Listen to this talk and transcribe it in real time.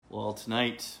Well,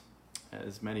 tonight,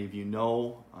 as many of you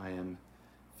know, I am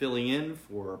filling in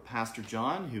for Pastor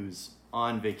John, who's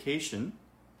on vacation.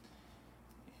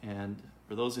 And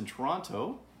for those in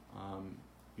Toronto,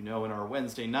 in our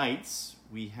Wednesday nights,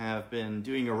 we have been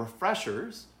doing a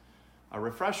refresher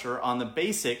on the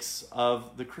basics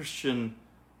of the Christian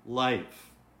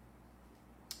life.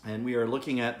 And we are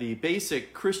looking at the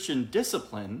basic Christian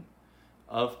discipline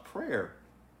of prayer.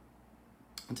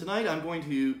 And tonight I'm going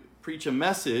to preach a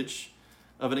message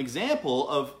of an example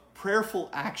of prayerful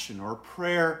action or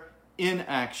prayer in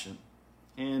action.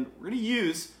 And we're going to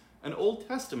use an Old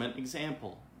Testament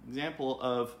example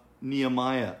of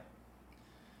Nehemiah.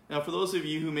 Now, for those of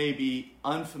you who may be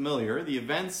unfamiliar, the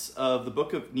events of the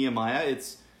book of Nehemiah,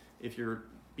 if you're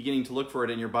beginning to look for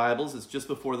it in your Bibles, it's just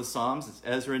before the Psalms. It's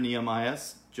Ezra, Nehemiah,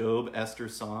 Job, Esther,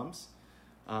 Psalms.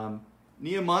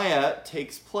 Nehemiah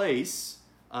takes place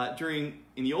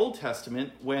in the Old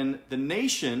Testament when the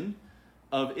nation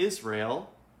of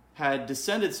Israel had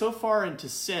descended so far into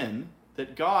sin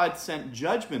that God sent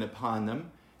judgment upon them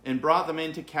and brought them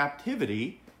into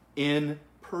captivity in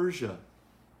Persia.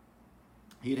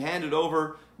 He had handed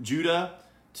over Judah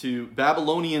to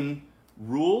Babylonian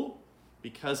rule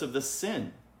because of the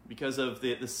sin, because of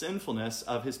the sinfulness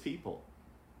of his people.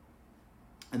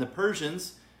 And the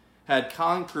Persians had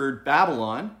conquered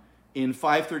Babylon in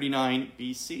 539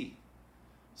 BC.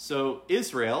 So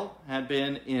Israel had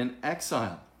been in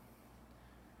exile.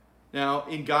 Now,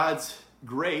 in God's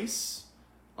grace,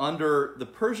 under the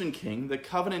Persian king, the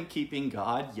covenant-keeping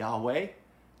God, Yahweh,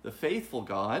 the faithful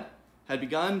God, had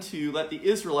begun to let the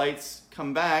Israelites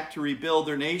come back to rebuild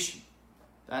their nation.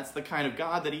 That's the kind of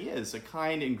God that he is, a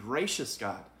kind and gracious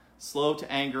God, slow to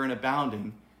anger and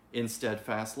abounding in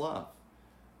steadfast love.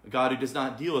 A God who does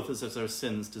not deal with us as our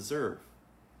sins deserve.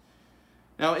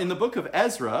 Now, in the book of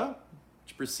Ezra,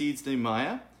 which precedes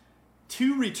Nehemiah,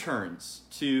 two returns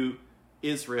to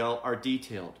Israel are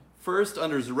detailed. First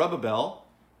under Zerubbabel,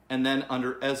 and then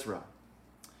under Ezra.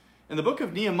 And the book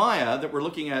of Nehemiah that we're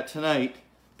looking at tonight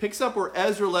picks up where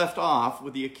Ezra left off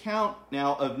with the account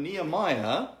now of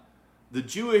Nehemiah, the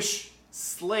Jewish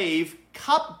slave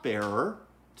cupbearer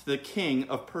to the king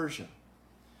of Persia.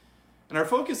 And our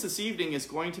focus this evening is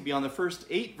going to be on the first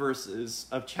 8 verses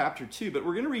of chapter 2, but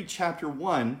we're going to read chapter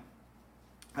 1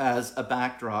 as a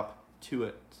backdrop to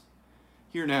it.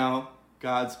 Hear now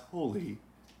God's holy,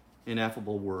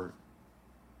 ineffable word.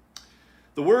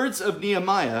 The words of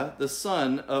Nehemiah, the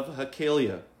son of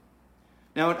Hakaliah.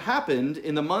 Now it happened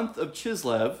in the month of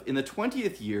Chislev, in the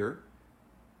 20th year,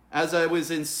 as I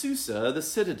was in Susa, the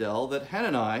citadel, that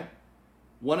Hanani,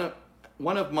 one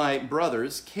of my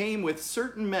brothers, came with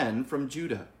certain men from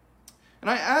Judah. And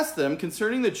I asked them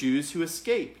concerning the Jews who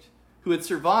escaped, who had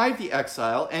survived the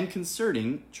exile, and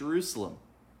concerning Jerusalem.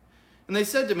 And they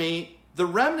said to me, the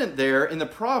remnant there in the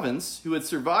province who had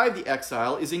survived the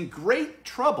exile is in great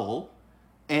trouble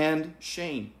and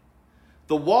shame.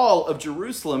 The wall of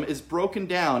Jerusalem is broken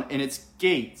down, and its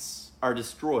gates are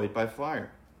destroyed by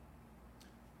fire.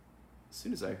 As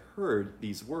soon as I heard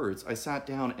these words, I sat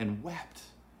down and wept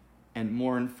and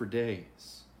mourned for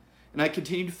days. And I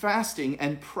continued fasting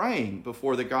and praying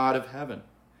before the God of heaven.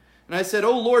 And I said,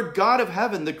 O Lord God of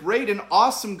heaven, the great and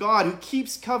awesome God who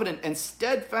keeps covenant and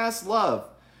steadfast love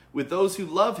with those who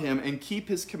love him and keep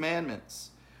his commandments.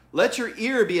 Let your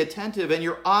ear be attentive and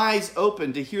your eyes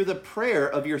open to hear the prayer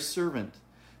of your servant,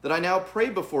 that I now pray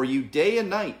before you day and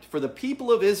night for the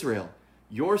people of Israel,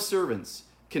 your servants,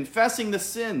 confessing the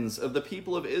sins of the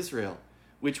people of Israel,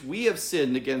 which we have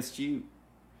sinned against you.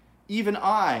 Even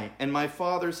I and my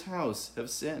father's house have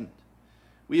sinned.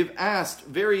 We have acted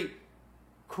very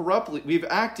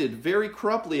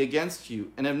corruptly against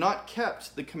you, and have not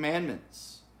kept the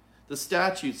commandments, the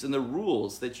statutes, and the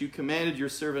rules that you commanded your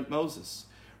servant Moses.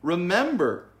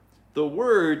 Remember the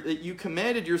word that you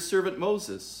commanded your servant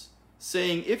Moses,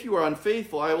 saying, if you are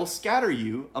unfaithful, I will scatter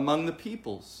you among the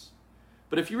peoples.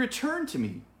 But if you return to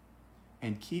me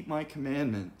and keep my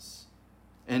commandments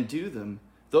and do them,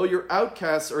 though your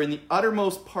outcasts are in the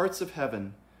uttermost parts of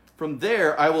heaven, from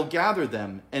there I will gather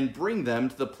them and bring them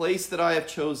to the place that I have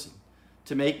chosen,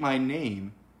 to make my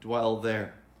name dwell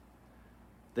there.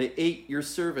 They ate your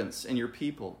servants and your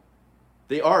people.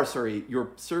 Your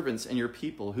servants and your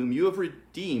people, whom you have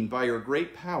redeemed by your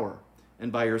great power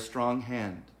and by your strong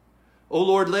hand. O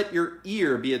Lord, let your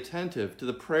ear be attentive to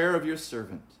the prayer of your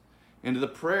servant, and to the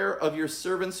prayer of your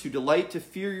servants who delight to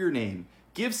fear your name.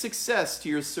 Give success to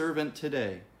your servant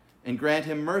today, and grant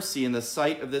him mercy in the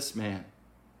sight of this man.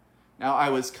 Now I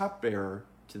was cupbearer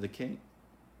to the king.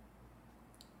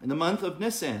 In the month of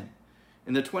Nisan,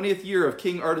 in the 20th year of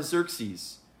King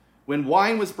Artaxerxes, when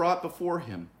wine was brought before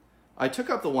him, I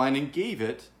took up the wine and gave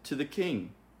it to the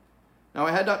king. Now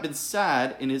I had not been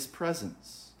sad in his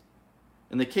presence.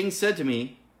 And the king said to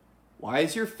me, "Why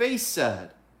is your face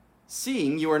sad,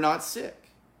 seeing you are not sick?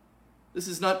 This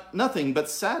is nothing but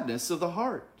sadness of the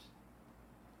heart."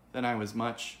 Then I was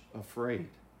much afraid.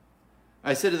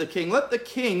 I said to the king, "Let the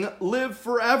king live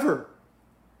forever.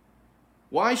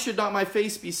 Why should not my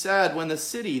face be sad when the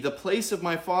city, the place of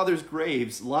my father's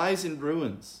graves, lies in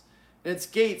ruins, and its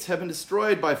gates have been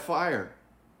destroyed by fire?"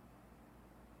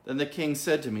 Then the king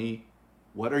said to me,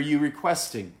 "What are you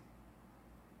requesting?"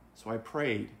 So I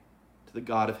prayed to the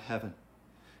God of heaven.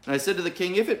 And I said to the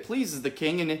king, "If it pleases the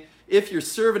king, and if your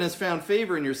servant has found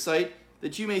favor in your sight,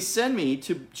 that you may send me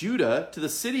to Judah, to the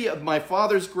city of my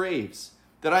father's graves,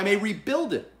 that I may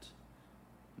rebuild it."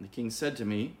 And the king said to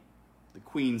me, the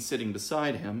queen sitting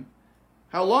beside him,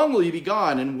 "How long will you be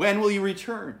gone, and when will you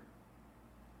return?"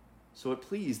 So it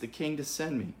pleased the king to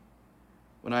send me,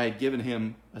 when I had given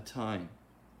him a time.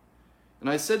 And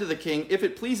I said to the king, "If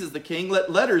it pleases the king,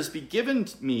 let letters be given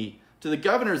to me to the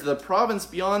governors of the province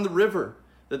beyond the river,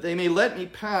 that they may let me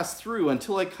pass through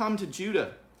until I come to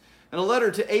Judah. And a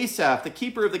letter to Asaph, the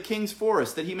keeper of the king's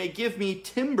forest, that he may give me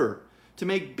timber to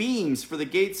make beams for the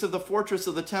gates of the fortress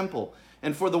of the temple,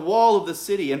 and for the wall of the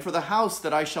city, and for the house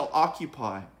that I shall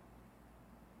occupy."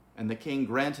 And the king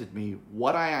granted me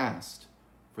what I asked,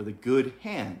 for the good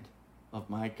hand of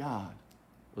my God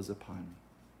was upon me.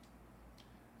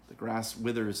 The grass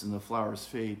withers and the flowers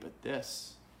fade, but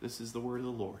this is the word of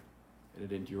the Lord, and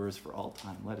it endures for all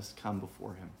time. Let us come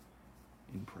before him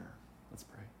in prayer. Let's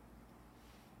pray.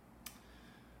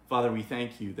 Father, we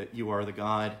thank you that you are the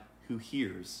God who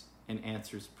hears and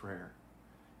answers prayer.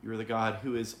 You are the God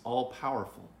who is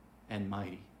all-powerful and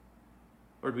mighty.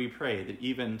 Lord, we pray that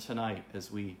even tonight, as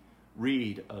we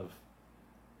read of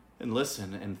and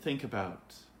listen and think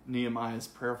about Nehemiah's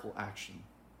prayerful action,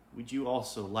 would you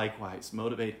also likewise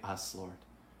motivate us, Lord,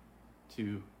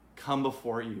 to come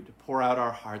before you, to pour out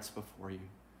our hearts before you,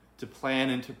 to plan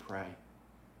and to pray,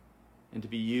 and to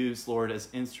be used, Lord, as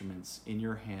instruments in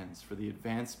your hands for the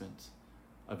advancement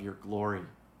of your glory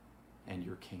and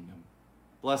your kingdom.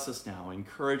 Bless us now,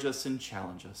 encourage us and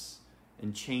challenge us,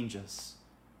 and change us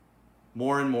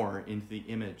more and more into the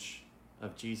image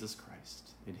of Jesus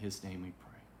Christ. In his name we pray.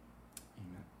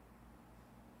 Amen.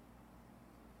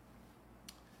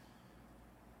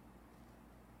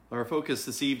 Our focus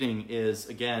this evening is,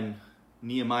 again,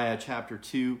 Nehemiah chapter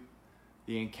 2,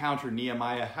 the encounter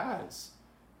Nehemiah has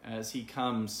as he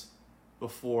comes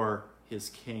before his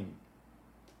king.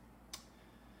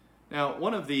 Now,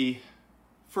 one of the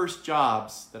first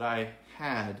jobs that I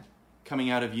had coming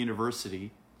out of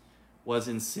university was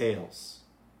in sales.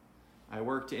 I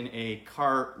worked in a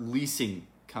car leasing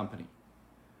company.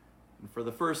 And for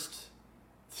the first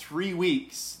 3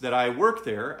 weeks that I worked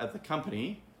there at the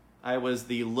company, I was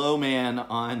the low man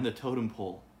on the totem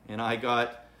pole, and I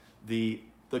got the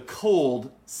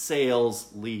cold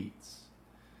sales leads.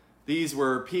 These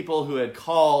were people who had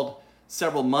called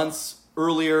several months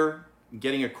earlier,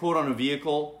 getting a quote on a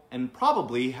vehicle, and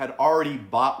probably had already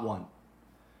bought one.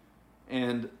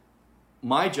 And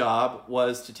my job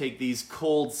was to take these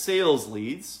cold sales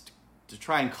leads, to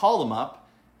try and call them up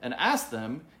and ask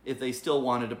them if they still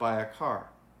wanted to buy a car.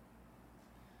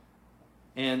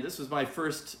 And this was my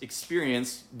first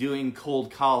experience doing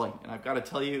cold calling. And I've got to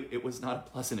tell you, it was not a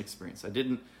pleasant experience. I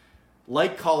didn't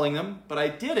like calling them, but I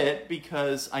did it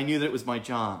because I knew that it was my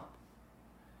job.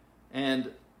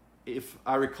 And if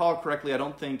I recall correctly, I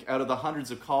don't think out of the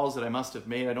hundreds of calls that I must have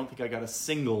made, I don't think I got a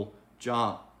single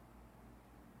job.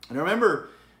 And I remember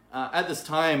at this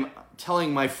time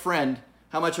telling my friend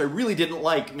how much I really didn't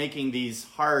like making these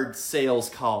hard sales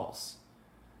calls.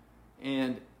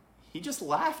 And he just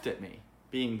laughed at me,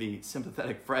 being the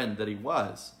sympathetic friend that he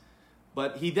was.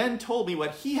 But he then told me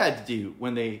what he had to do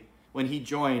when he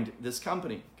joined this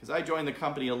company, because I joined the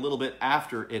company a little bit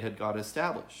after it had got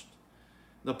established.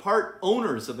 The part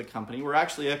owners of the company were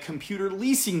actually a computer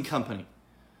leasing company.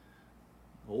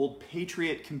 Old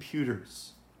Patriot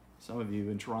Computers. Some of you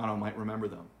in Toronto might remember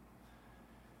them.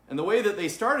 And the way that they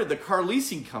started the car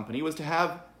leasing company was to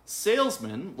have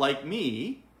salesmen like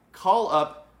me call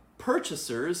up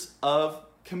purchasers of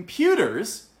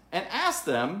computers and ask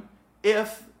them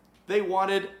if they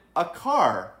wanted a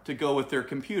car to go with their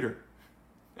computer.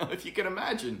 Now, if you can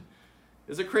imagine, it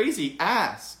was a crazy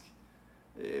ask.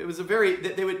 It was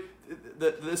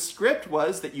the script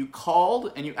was that you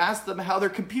called and you asked them how their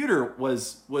computer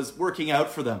was working out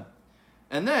for them.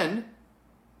 And then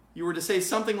you were to say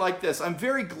something like this: "I'm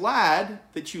very glad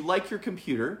that you like your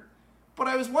computer, but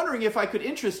I was wondering if I could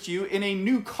interest you in a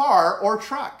new car or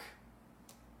truck."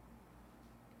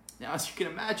 Now, as you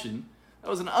can imagine, that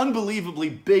was an unbelievably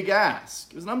big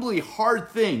ask. It was an unbelievably hard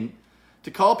thing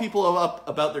to call people up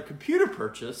about their computer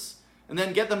purchase and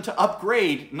then get them to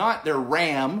upgrade not their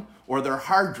RAM or their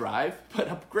hard drive, but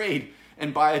upgrade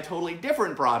and buy a totally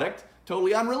different product,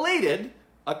 totally unrelated,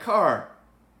 a car.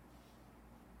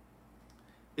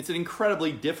 It's an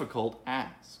incredibly difficult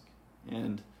ask.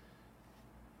 And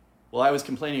while I was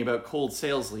complaining about cold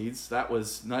sales leads, it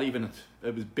was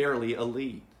barely a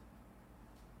lead.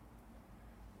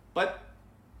 But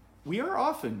we are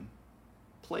often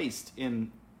placed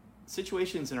in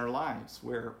situations in our lives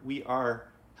where we are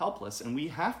helpless and we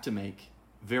have to make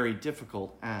very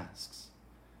difficult asks.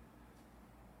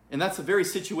 And that's the very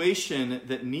situation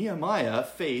that Nehemiah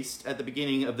faced at the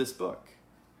beginning of this book.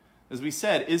 As we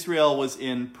said, Israel was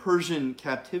in Persian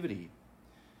captivity.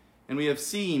 And we have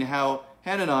seen how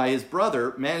Hanani, his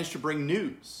brother, managed to bring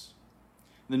news.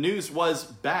 The news was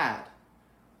bad.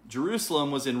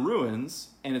 Jerusalem was in ruins,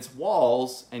 and its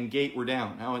walls and gate were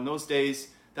down. Now, in those days,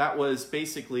 that was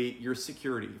basically your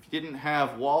security. If you didn't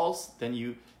have walls,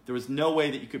 then there was no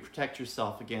way that you could protect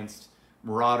yourself against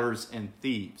marauders and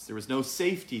thieves. There was no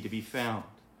safety to be found.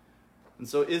 And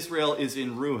so Israel is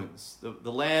in ruins,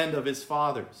 the land of his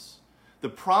fathers, the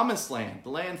promised land, the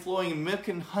land flowing in milk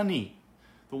and honey,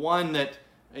 the one that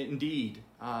indeed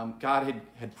God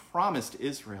had promised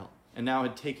Israel and now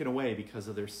had taken away because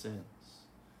of their sins.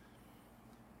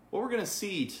 What we're going to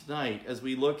see tonight as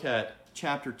we look at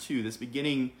chapter 2, this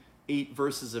beginning 8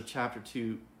 verses of chapter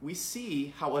 2, we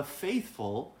see how a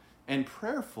faithful and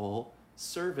prayerful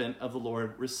servant of the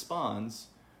Lord responds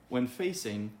when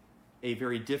facing a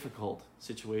very difficult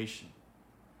situation.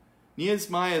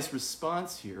 Nehemiah's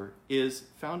response here is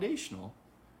foundational,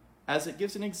 as it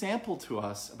gives an example to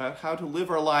us about how to live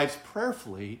our lives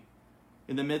prayerfully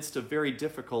in the midst of very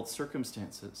difficult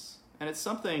circumstances. And it's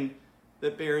something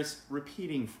that bears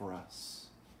repeating for us.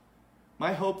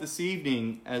 My hope this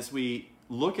evening, as we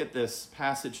look at this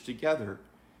passage together,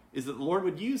 is that the Lord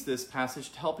would use this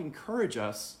passage to help encourage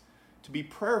us to be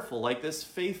prayerful like this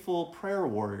faithful prayer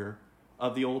warrior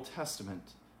of the Old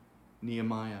Testament,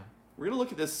 Nehemiah. We're going to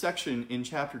look at this section in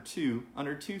chapter 2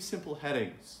 under two simple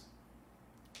headings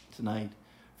tonight.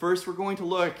 First, we're going to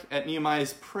look at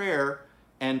Nehemiah's prayer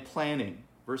and planning,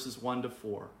 verses 1 to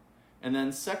 4. And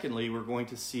then secondly, we're going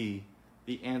to see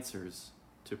the answers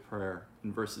to prayer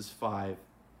in verses 5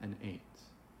 and 8.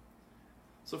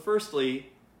 So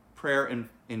firstly, prayer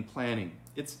and planning.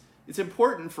 It's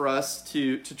important for us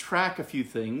to track a few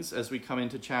things as we come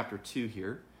into chapter 2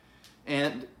 here.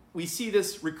 And we see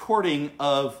this recording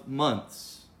of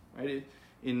months. Right?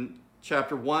 In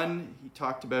chapter 1, he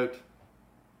talked about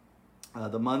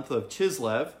the month of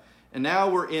Chislev, and now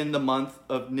we're in the month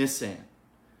of Nisan.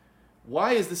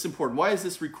 Why is this important? Why is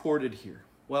this recorded here?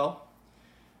 Well,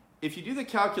 if you do the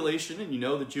calculation and you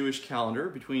know the Jewish calendar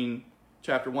between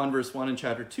chapter 1 verse 1 and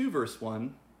chapter 2 verse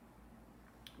 1,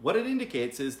 what it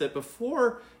indicates is that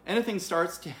before anything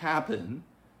starts to happen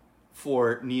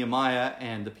for Nehemiah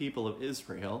and the people of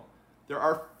Israel, there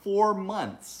are 4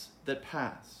 months that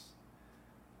pass.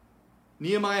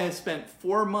 Nehemiah has spent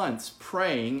 4 months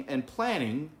praying and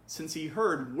planning since he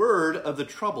heard word of the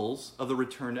troubles of the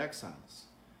returned exiles.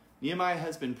 Nehemiah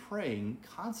has been praying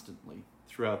constantly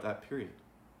throughout that period.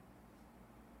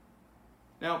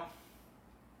 Now,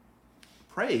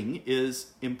 praying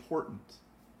is important,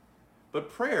 but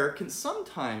prayer can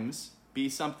sometimes be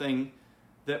something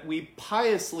that we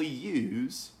piously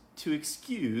use to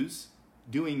excuse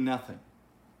doing nothing,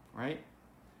 right?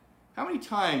 How many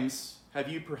times have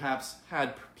you perhaps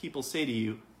had people say to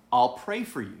you, "I'll pray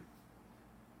for you,"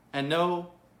 and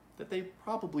know that they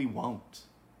probably won't?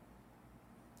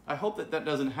 I hope that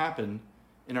doesn't happen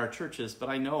in our churches, but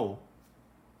I know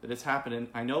that it's happened.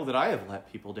 I know that I have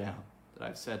let people down, that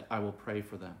I've said, "I will pray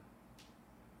for them."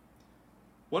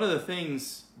 One of the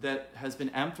things that has been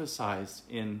emphasized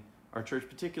in our church,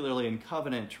 particularly in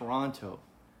Covenant Toronto,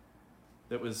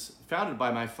 that was founded by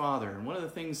my father, and one of the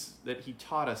things that he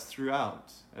taught us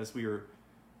throughout as we were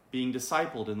being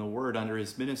discipled in the Word under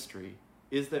his ministry,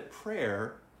 is that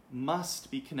prayer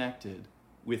must be connected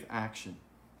with action.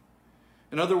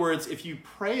 In other words, if you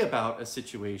pray about a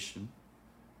situation,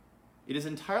 it is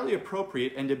entirely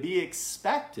appropriate and to be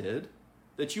expected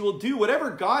that you will do whatever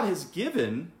God has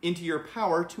given into your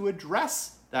power to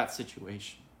address that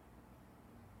situation.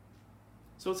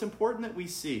 So it's important that we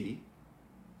see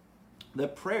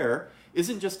that prayer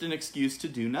isn't just an excuse to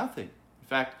do nothing. In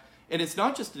fact, and it's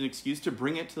not just an excuse to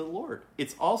bring it to the Lord.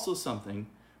 It's also something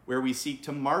where we seek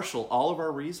to marshal all of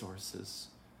our resources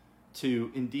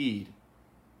to indeed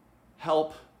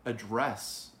help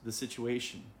address the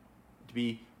situation, to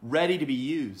be ready to be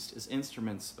used as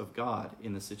instruments of God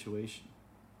in the situation.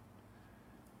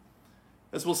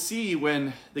 As we'll see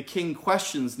when the king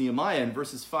questions Nehemiah in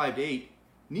verses 5 to 8,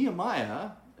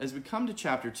 Nehemiah, as we come to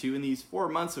chapter 2, in these 4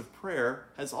 months of prayer,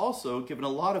 has also given a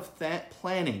lot of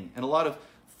planning and a lot of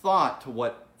thought to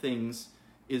what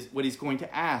he's going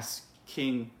to ask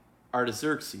King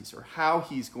Artaxerxes, or how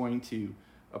he's going to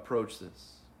approach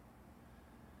this.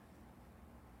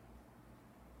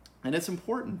 And it's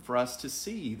important for us to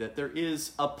see that there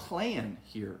is a plan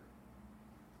here.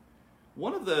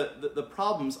 One of the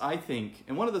problems, I think,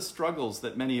 and one of the struggles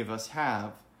that many of us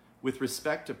have with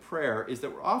respect to prayer is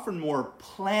that we're often more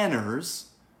planners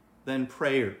than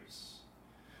prayers.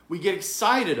 We get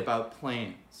excited about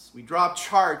plans. We draw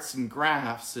charts and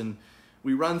graphs, and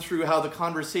we run through how the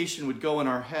conversation would go in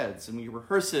our heads, and we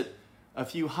rehearse it a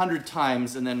few hundred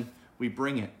times, and then we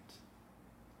bring it.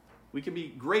 We can be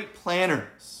great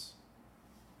planners,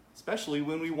 especially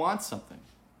when we want something.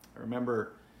 I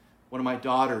remember one of my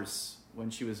daughters,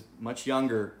 when she was much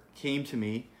younger, came to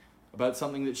me about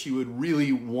something that she would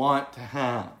really want to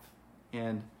have.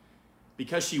 And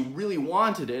because she really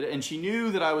wanted it, and she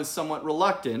knew that I was somewhat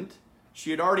reluctant,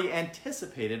 she had already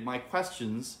anticipated my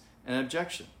questions and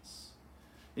objections.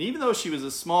 And even though she was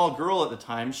a small girl at the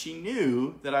time, she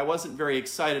knew that I wasn't very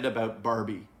excited about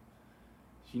Barbie.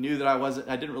 She knew that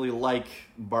I didn't really like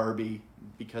Barbie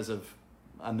because of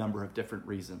a number of different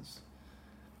reasons.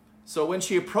 So when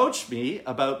she approached me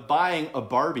about buying a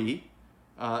Barbie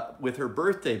with her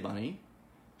birthday money,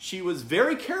 she was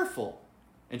very careful,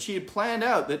 and she had planned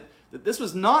out that this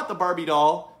was not the Barbie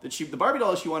doll. The Barbie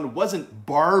doll she wanted wasn't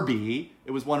Barbie.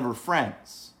 It was one of her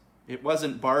friends. It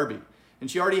wasn't Barbie.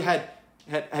 And she already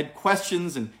had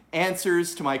questions and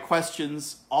answers to my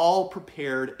questions all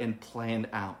prepared and planned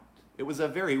out. It was a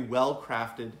very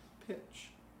well-crafted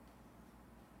pitch.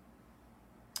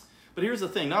 But here's the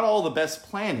thing, not all the best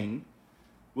planning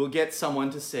will get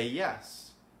someone to say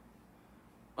yes.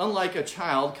 Unlike a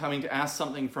child coming to ask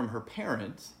something from her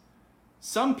parents,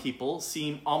 some people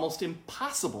seem almost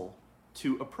impossible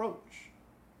to approach.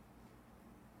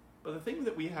 But the thing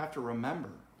that we have to remember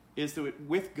is that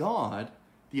with God,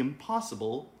 the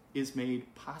impossible is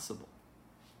made possible.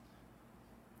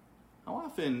 How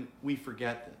often we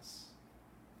forget this?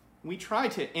 We try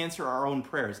to answer our own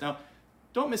prayers. Now,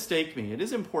 don't mistake me. It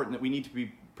is important that we need to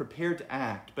be prepared to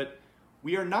act, but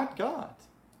we are not God,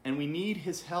 and we need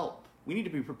his help. We need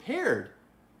to be prepared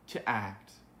to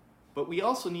act, but we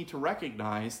also need to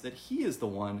recognize that he is the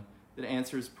one that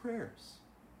answers prayers.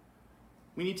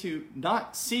 We need to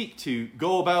not seek to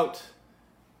go about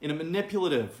in a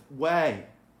manipulative way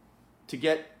to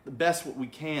get the best what we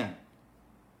can,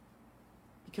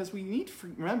 because we need to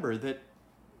remember that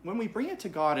when we bring it to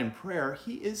God in prayer,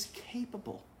 he is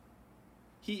capable.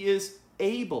 He is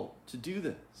able to do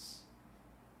this.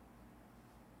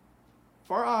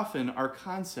 Far too often, our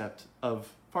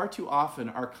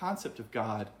concept of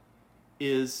God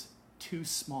is too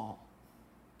small.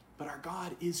 But our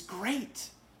God is great.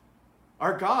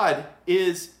 Our God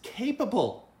is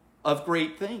capable of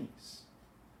great things.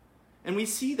 And we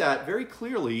see that very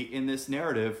clearly in this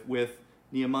narrative with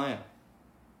Nehemiah.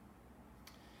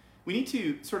 We need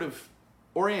to sort of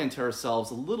orient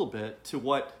ourselves a little bit to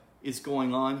what is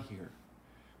going on here.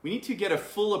 We need to get a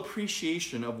full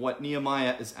appreciation of what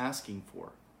Nehemiah is asking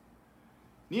for.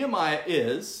 Nehemiah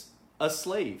is a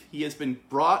slave. He has been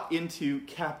brought into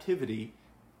captivity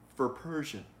for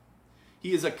Persia.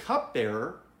 He is a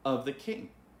cupbearer of the king.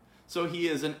 So he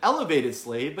is an elevated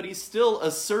slave, but he's still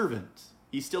a servant.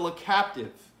 He's still a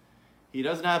captive. He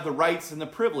doesn't have the rights and the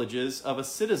privileges of a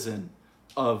citizen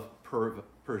of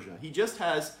Persia. He just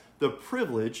has the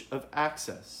privilege of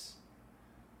access.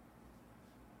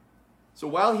 So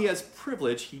while he has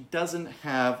privilege, he doesn't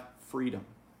have freedom.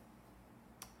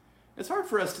 It's hard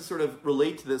for us to sort of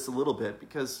relate to this a little bit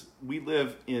because we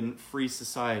live in free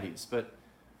societies. But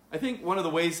I think one of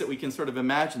the ways that we can sort of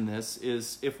imagine this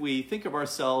is if we think of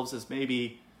ourselves as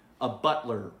maybe a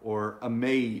butler or a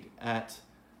maid at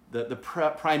the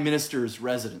Prime Minister's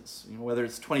residence, whether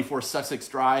it's 24 Sussex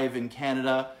Drive in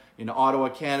Canada, in Ottawa,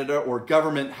 Canada, or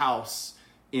Government House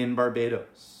in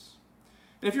Barbados.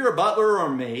 And if you're a butler or a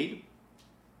maid,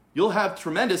 you'll have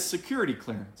tremendous security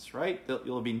clearance, right?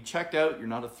 You'll have been checked out. You're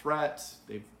not a threat.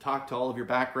 They've talked to all of your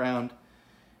background.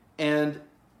 And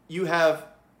you have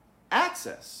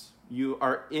access. You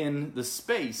are in the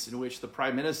space in which the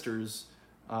prime ministers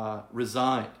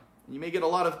reside. You may get a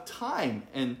lot of time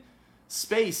and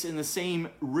space in the same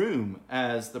room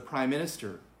as the prime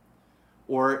minister,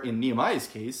 or in Nehemiah's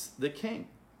case, the king.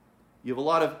 You have a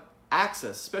lot of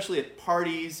access, especially at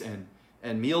parties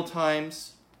and meal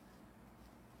times.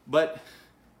 But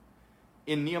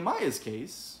in Nehemiah's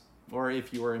case, or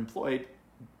if you are employed,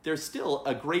 there's still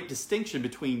a great distinction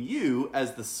between you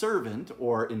as the servant,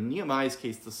 or in Nehemiah's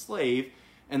case, the slave,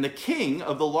 and the king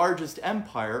of the largest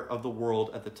empire of the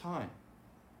world at the time.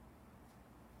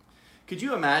 Could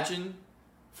you imagine,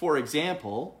 for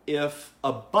example, if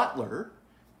a butler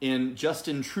in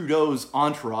Justin Trudeau's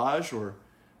entourage, or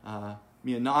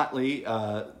Mia Notley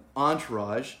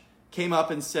entourage, came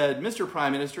up and said, Mr.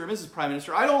 Prime Minister, Mrs. Prime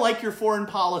Minister, I don't like your foreign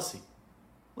policy.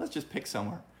 Let's just pick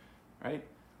somewhere, right?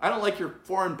 I don't like your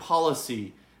foreign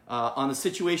policy on the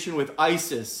situation with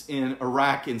ISIS in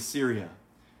Iraq and Syria.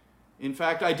 In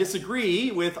fact, I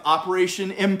disagree with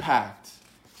Operation Impact.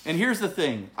 And here's the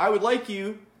thing. I would like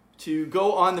you to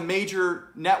go on the major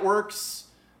networks,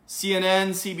 CNN,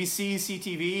 CBC,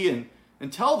 CTV,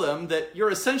 and tell them that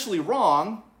you're essentially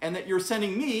wrong and that you're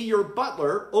sending me, your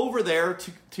butler, over there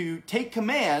to take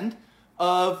command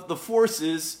of the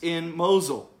forces in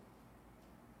Mosul.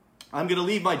 I'm going to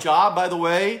leave my job, by the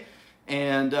way,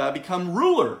 and become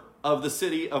ruler of the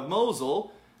city of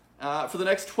Mosul for the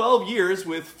next 12 years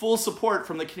with full support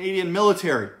from the Canadian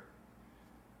military.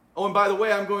 Oh, and by the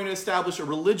way, I'm going to establish a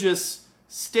religious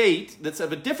state that's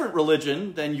of a different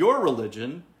religion than your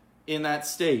religion in that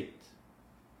state.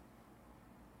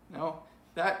 Now,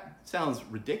 that sounds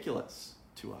ridiculous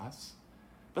to us,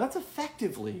 but that's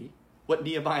effectively what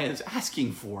Nehemiah is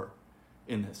asking for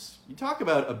in this. You talk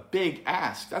about a big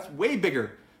ask. That's way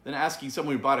bigger than asking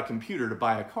someone who bought a computer to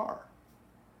buy a car.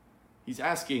 He's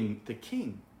asking the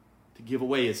king to give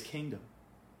away his kingdom.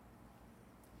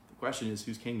 The question is,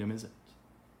 whose kingdom is it?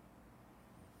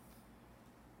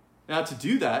 Now, to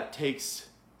do that takes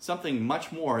something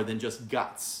much more than just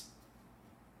guts,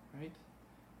 right?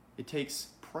 It takes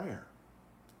prayer.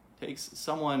 It takes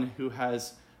someone who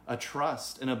has a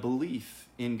trust and a belief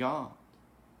in God.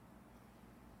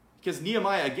 Because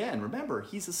Nehemiah, again, remember,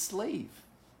 he's a slave.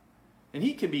 And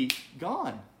he can be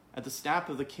gone at the snap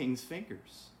of the king's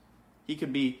fingers.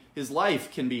 His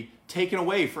life can be taken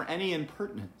away for any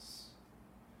impertinence.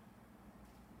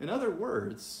 In other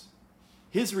words,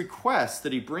 his request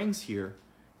that he brings here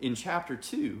in chapter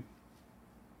 2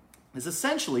 is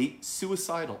essentially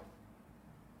suicidal.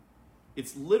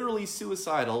 It's literally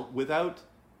suicidal without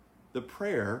the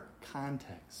prayer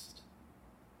context.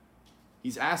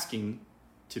 He's asking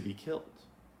to be killed.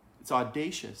 It's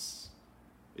audacious.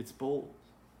 It's bold.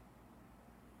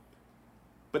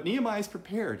 But Nehemiah is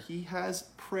prepared. He has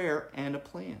prayer and a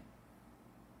plan.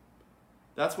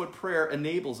 That's what prayer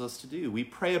enables us to do. We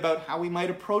pray about how we might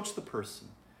approach the person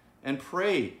and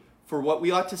pray for what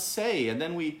we ought to say, and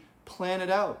then we plan it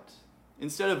out.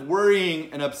 Instead of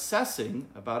worrying and obsessing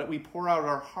about it, we pour out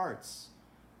our hearts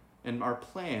and our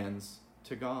plans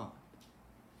to God.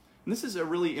 And this is a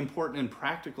really important and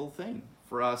practical thing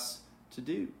for us to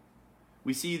do.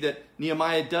 We see that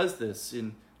Nehemiah does this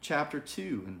in chapter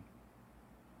 2,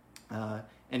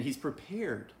 and he's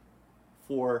prepared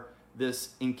for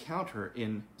this encounter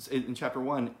in chapter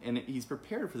 1, and he's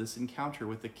prepared for this encounter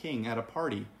with the king at a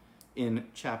party in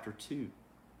chapter 2.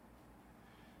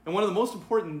 And one of the most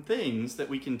important things that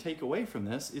we can take away from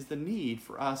this is the need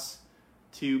for us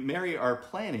to marry our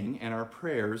planning and our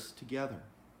prayers together.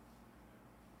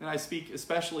 And I speak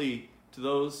especially to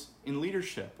those in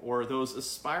leadership or those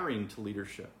aspiring to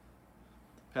leadership.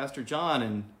 Pastor John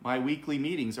and my weekly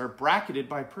meetings are bracketed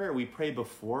by prayer. We pray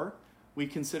before we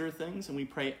consider things, and we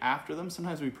pray after them.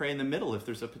 Sometimes we pray in the middle if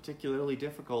there's a particularly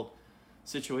difficult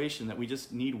situation that we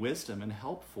just need wisdom and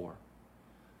help for.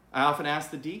 I often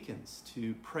ask the deacons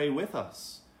to pray with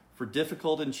us for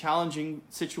difficult and challenging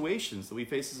situations that we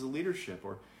face as a leadership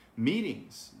or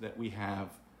meetings that we have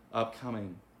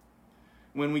upcoming.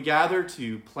 When we gather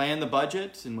to plan the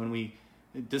budget and when we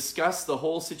discuss the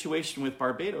whole situation with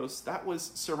Barbados, that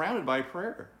was surrounded by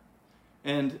prayer.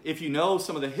 And if you know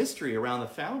some of the history around the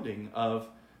founding of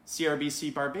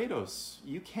CRBC Barbados,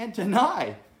 you can't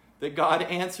deny that God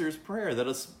answers prayer, that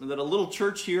a little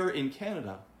church here in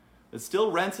Canada that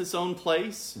still rents its own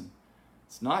place, and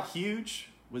it's not huge,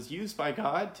 was used by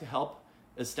God to help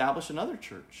establish another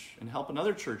church and help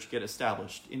another church get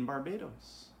established in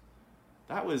Barbados.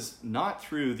 That was not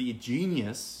through the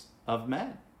genius of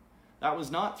men. That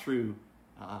was not through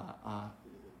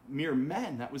mere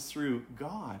men. That was through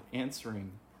God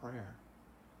answering prayer.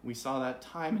 We saw that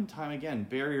time and time again.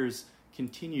 Barriers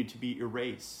continued to be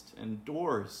erased and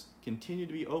doors continued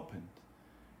to be opened.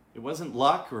 It wasn't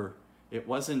luck or it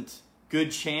wasn't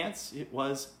good chance. It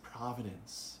was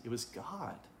providence. It was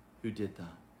God who did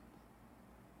that.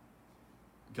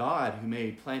 God who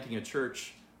made planting a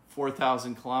church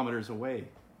 4,000 kilometers away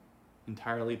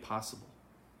entirely possible.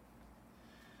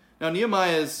 Now,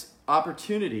 Nehemiah's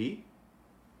opportunity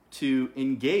to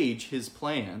engage his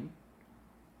plan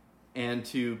and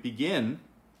to begin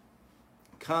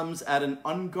comes at an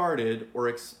unguarded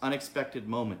or unexpected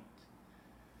moment.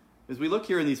 As we look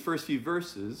here in these first few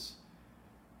verses,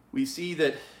 we see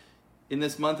that in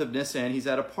this month of Nisan, he's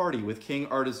at a party with King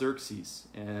Artaxerxes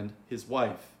and his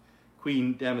wife,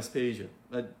 Queen Damaspia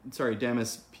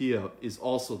is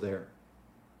also there.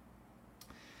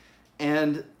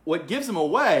 And what gives him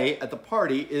away at the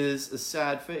party is a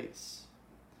sad face.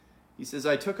 He says,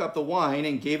 I took up the wine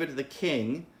and gave it to the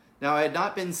king. Now I had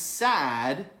not been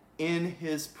sad in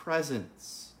his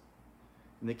presence.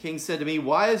 And the king said to me,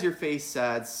 why is your face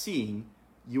sad, seeing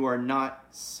you are not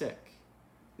sick?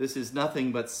 This is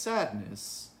nothing but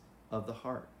sadness of the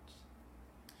heart.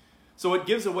 So what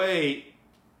gives away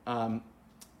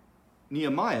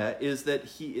Nehemiah is that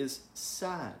he is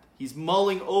sad. He's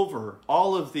mulling over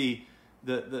all of the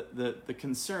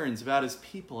concerns about his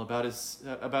people, about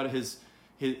his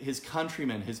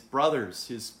countrymen, his brothers,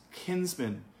 his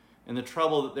kinsmen, and the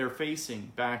trouble that they're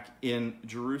facing back in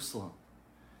Jerusalem.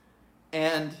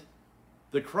 And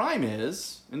the crime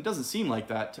is, and it doesn't seem like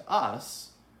that to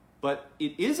us, but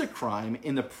it is a crime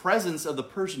in the presence of the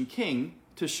Persian king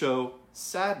to show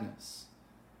sadness.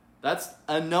 That's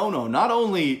a no-no, not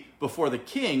only before the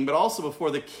king, but also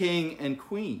before the king and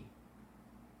queen.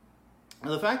 Now,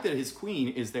 the fact that his queen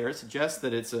is there suggests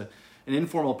that it's an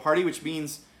informal party, which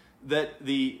means that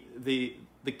the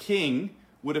king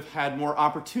would have had more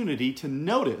opportunity to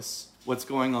notice what's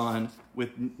going on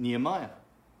with Nehemiah.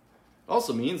 It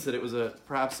also means that it was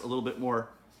perhaps a little bit more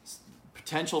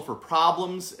potential for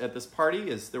problems at this party,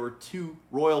 as there were two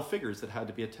royal figures that had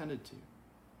to be attended to.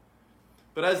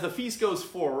 But as the feast goes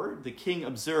forward, the king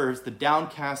observes the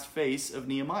downcast face of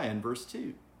Nehemiah in verse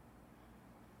 2.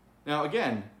 Now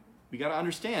again, we got to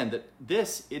understand that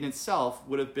this in itself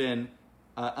would have been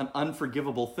an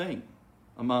unforgivable thing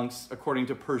according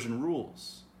to Persian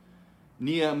rules.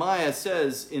 Nehemiah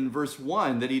says in verse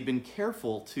 1 that he'd been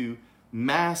careful to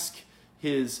mask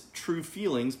his true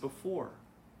feelings before.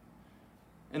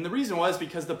 And the reason was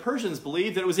because the Persians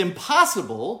believed that it was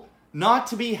impossible not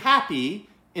to be happy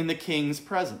in the king's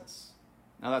presence.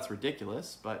 Now that's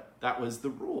ridiculous, but that was the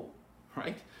rule,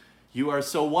 right? You are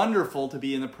so wonderful to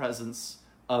be in the presence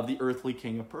of the earthly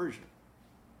king of Persia.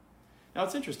 Now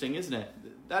it's interesting, isn't it?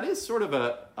 That is sort of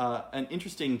an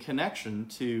interesting connection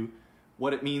to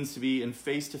what it means to be in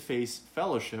face-to-face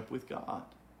fellowship with God.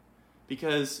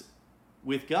 Because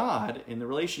with God, in the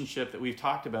relationship that we've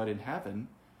talked about in heaven,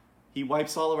 he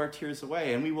wipes all of our tears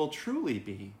away, and we will truly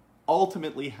be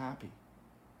ultimately happy.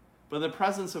 But in the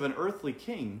presence of an earthly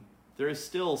king, there is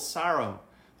still sorrow.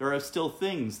 There are still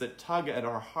things that tug at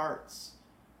our hearts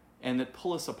and that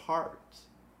pull us apart.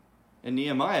 And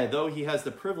Nehemiah, though he has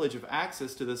the privilege of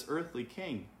access to this earthly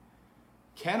king,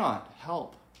 cannot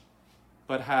help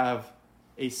but have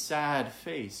a sad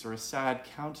face or a sad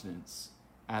countenance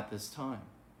at this time.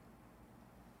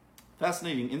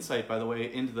 Fascinating insight, by the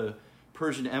way, into the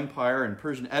Persian Empire and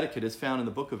Persian etiquette is found in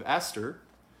the book of Esther,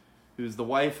 who's the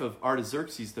wife of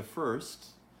Artaxerxes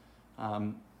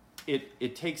I.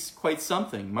 It takes quite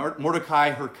something.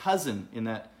 Mordecai, her cousin in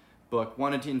that book,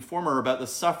 wanted to inform her about the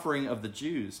suffering of the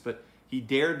Jews, but he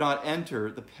dared not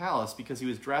enter the palace because he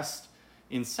was dressed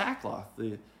in sackcloth,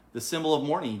 the symbol of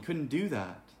mourning. He couldn't do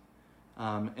that.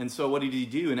 And so what did he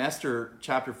do? In Esther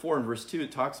chapter 4 and verse 2,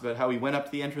 it talks about how he went up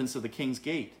to the entrance of the king's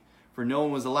gate, for no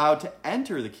one was allowed to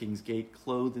enter the king's gate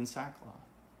clothed in sackcloth.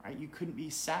 Right? You couldn't be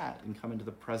sad and come into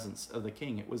the presence of the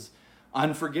king. It was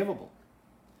unforgivable.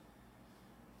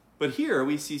 But here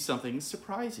we see something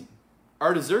surprising.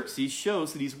 Artaxerxes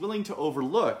shows that he's willing to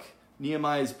overlook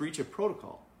Nehemiah's breach of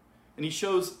protocol. And he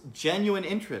shows genuine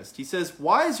interest. He says,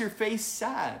 why is your face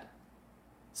sad?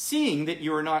 Seeing that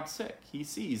you are not sick. He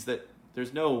sees that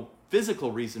there's no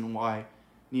physical reason why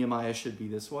Nehemiah should be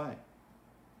this way.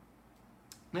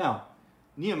 Now,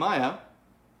 Nehemiah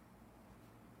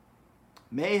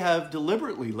may have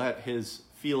deliberately let his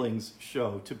feelings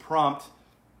show to prompt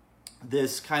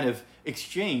this kind of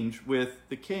exchange with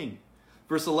the king.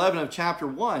 Verse 11 of chapter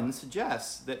 1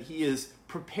 suggests that he is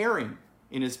preparing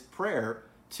in his prayer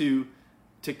to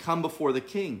come before the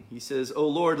king. He says, O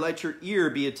Lord, let your ear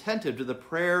be attentive to the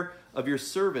prayer of your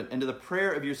servant and to the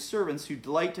prayer of your servants who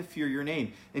delight to fear your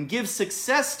name. And give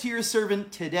success to your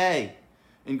servant today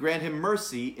and grant him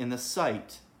mercy in the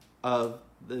sight of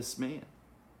this man.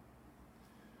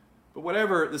 But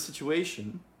whatever the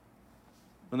situation,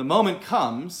 when the moment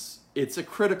comes, it's a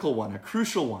critical one, a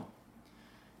crucial one.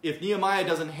 If Nehemiah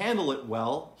doesn't handle it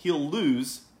well, he'll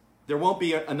lose. There won't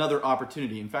be another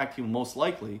opportunity. In fact, he will most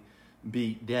likely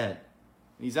be dead.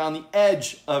 He's on the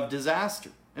edge of disaster.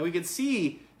 And we can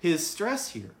see his stress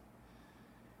here.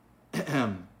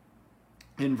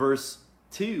 In verse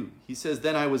 2, he says,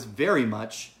 "Then I was very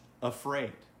much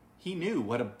afraid." He knew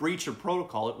what a breach of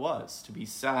protocol it was to be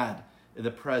sad in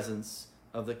the presence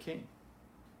of the king.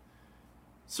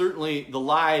 Certainly, the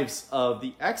lives of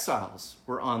the exiles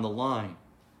were on the line.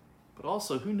 But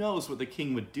also, who knows what the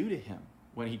king would do to him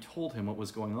when he told him what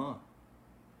was going on.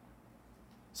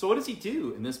 So what does he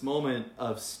do in this moment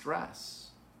of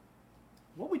stress?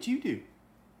 What would you do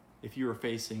if you were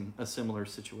facing a similar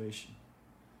situation?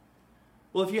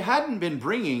 Well, if you hadn't been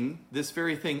bringing this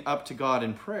very thing up to God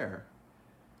in prayer,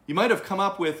 you might have come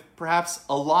up with perhaps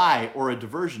a lie or a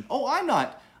diversion. "Oh, I'm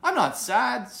not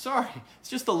sad. Sorry. It's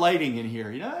just the lighting in here.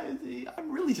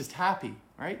 I'm really just happy."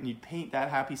 Right? And you paint that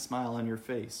happy smile on your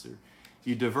face, or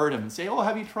you divert him and say, "Oh,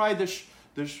 have you tried this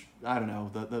I don't know,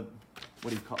 the what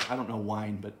do you call it? I don't know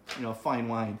wine, but fine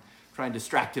wine." Try and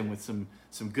distract him with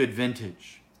some good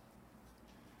vintage.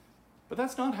 But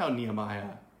that's not how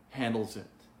Nehemiah handles it.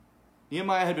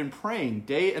 Nehemiah had been praying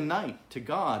day and night to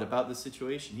God about the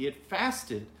situation. He had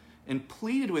fasted and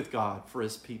pleaded with God for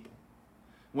his people.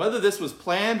 Whether this was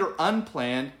planned or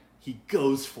unplanned, he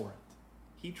goes for it.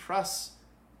 He trusts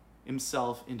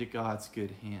himself into God's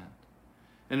good hand.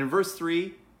 And in verse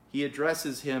 3, he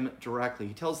addresses him directly.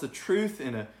 He tells the truth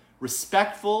in a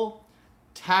respectful,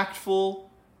 tactful,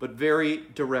 but very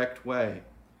direct way.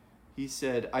 He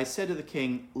said, "I said to the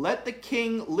king, 'Let the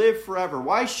king live forever.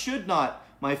 Why should not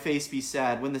my face be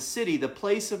sad when the city, the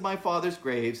place of my father's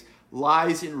graves,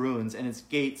 lies in ruins and its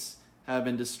gates have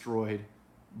been destroyed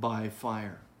by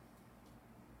fire?'"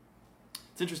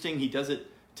 It's interesting, he does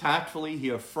it tactfully. He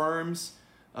affirms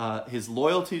his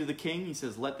loyalty to the king. He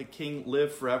says, "Let the king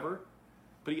live forever."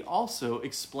 But he also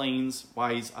explains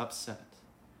why he's upset.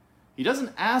 He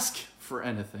doesn't ask for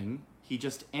anything. He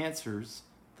just answers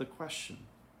the question.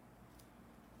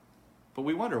 But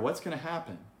we wonder, what's going to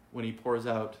happen when he pours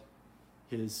out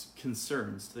his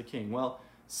concerns to the king? Well,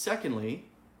 secondly,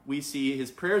 we see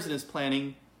his prayers and his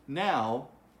planning now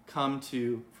come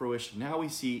to fruition. Now we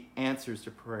see answers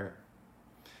to prayer.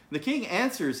 The king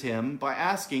answers him by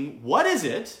asking, "What is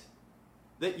it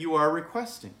that you are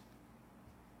requesting?"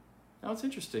 Now it's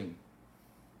interesting.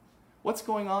 What's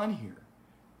going on here?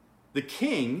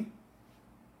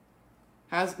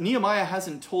 Nehemiah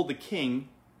hasn't told the king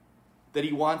that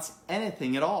he wants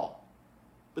anything at all.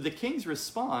 But the king's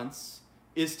response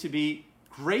is to be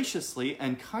graciously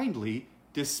and kindly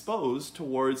disposed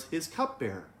towards his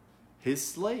cupbearer, his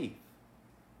slave.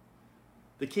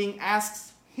 The king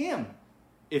asks him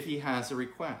if he has a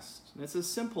request. And it's as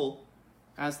simple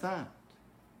as that.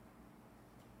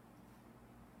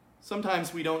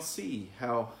 Sometimes we don't see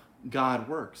how God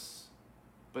works.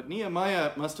 But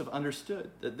Nehemiah must have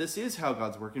understood that this is how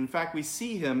God's working. In fact, we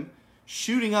see him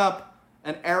shooting up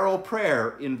an arrow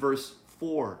prayer in verse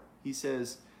 4. He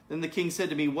says, "Then the king said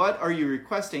to me, 'What are you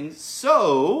requesting?'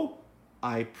 So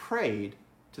I prayed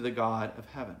to the God of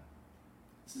heaven."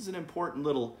 This is an important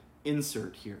little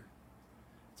insert here.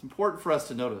 It's important for us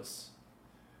to notice.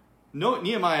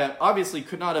 Nehemiah obviously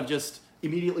could not have just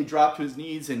immediately dropped to his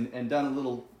knees and done a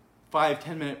little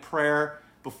 5-10 minute prayer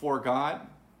before God.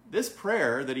 This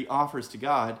prayer that he offers to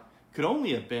God could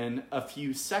only have been a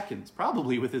few seconds,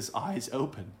 probably with his eyes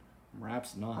open.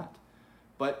 Perhaps not.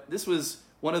 But this was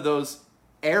one of those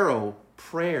arrow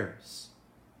prayers.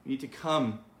 You need to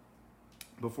come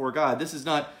before God. This is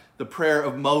not the prayer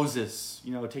of Moses,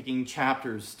 taking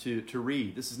chapters to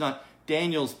read. This is not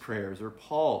Daniel's prayers or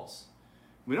Paul's.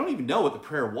 We don't even know what the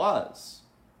prayer was.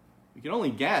 We can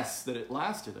only guess that it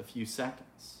lasted a few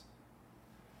seconds.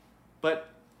 But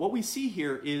what we see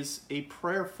here is a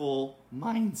prayerful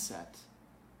mindset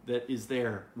that is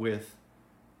there with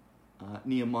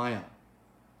Nehemiah.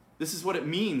 This is what it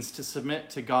means to submit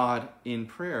to God in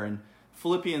prayer. In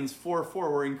Philippians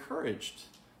 4:4, we're encouraged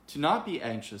to not be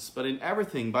anxious, but in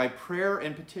everything, by prayer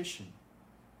and petition,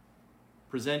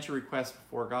 present your requests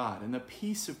before God, and the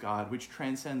peace of God, which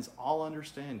transcends all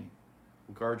understanding,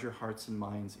 will guard your hearts and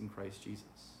minds in Christ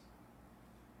Jesus.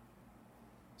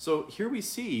 So here we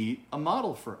see a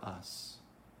model for us.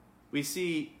 We've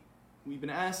been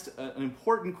asked an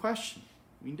important question.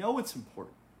 We know it's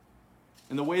important.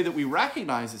 And the way that we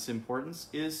recognize its importance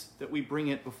is that we bring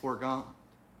it before God.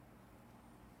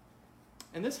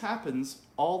 And this happens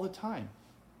all the time.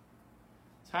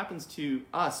 This happens to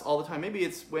us all the time. Maybe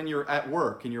it's when you're at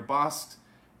work and your boss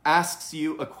asks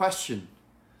you a question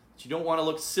that you don't want to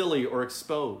look silly or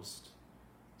exposed.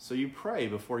 So you pray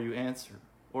before you answer.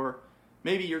 Or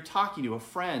maybe you're talking to a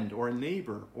friend or a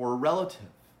neighbor or a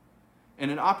relative, and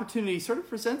an opportunity sort of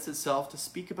presents itself to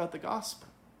speak about the gospel.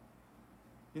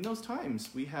 In those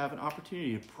times, we have an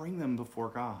opportunity to bring them before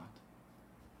God.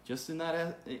 just in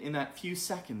that few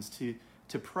seconds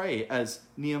to pray as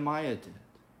Nehemiah did.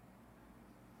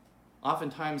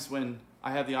 Oftentimes when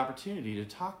I have the opportunity to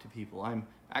talk to people, I'm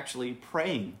actually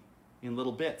praying in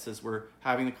little bits as we're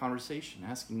having the conversation,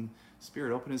 asking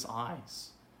Spirit, open his eyes.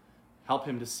 Help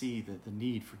him to see the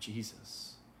need for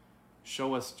Jesus.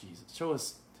 Show us Jesus.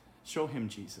 Show him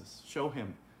Jesus. Show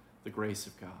him the grace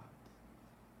of God.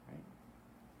 Right?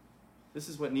 This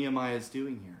is what Nehemiah is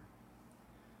doing here.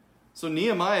 So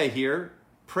Nehemiah here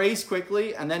prays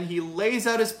quickly, and then he lays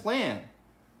out his plan,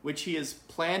 which he has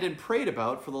planned and prayed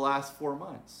about for the last 4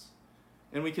 months.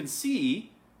 And we can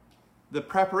see the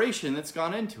preparation that's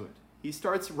gone into it. He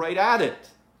starts right at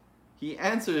it. He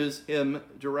answers him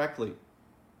directly.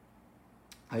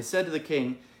 I said to the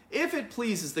king, if it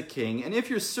pleases the king, and if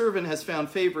your servant has found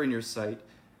favor in your sight,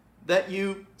 that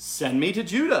you send me to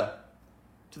Judah,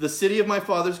 to the city of my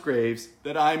father's graves,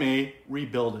 that I may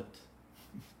rebuild it.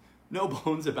 No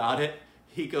bones about it.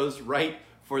 He goes right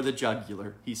for the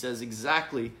jugular. He says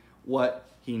exactly what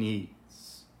he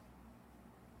needs.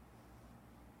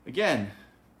 Again,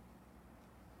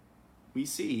 we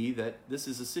see that this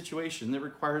is a situation that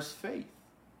requires faith,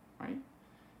 right?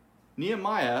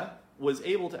 Nehemiah was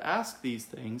able to ask these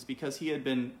things because he had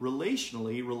been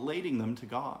relationally relating them to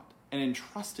God and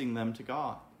entrusting them to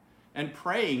God and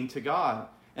praying to God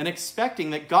and expecting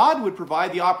that God would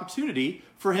provide the opportunity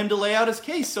for him to lay out his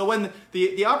case. So when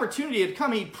the opportunity had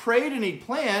come, he prayed and he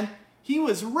planned, he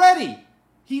was ready.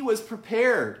 He was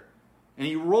prepared. And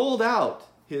he rolled out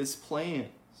his plans.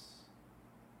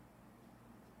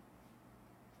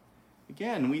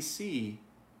 Again, we see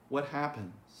what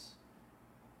happens.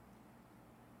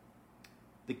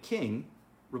 The king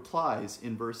replies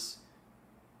in verse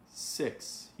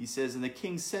 6. He says, and the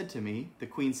king said to me, the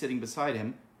queen sitting beside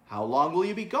him, how long will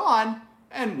you be gone,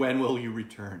 and when will you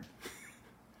return?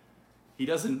 He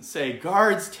doesn't say,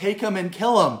 guards, take him and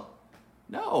kill him.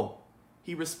 No,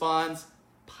 he responds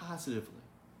positively.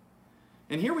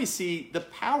 And here we see the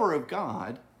power of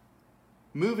God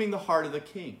moving the heart of the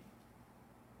king.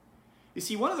 You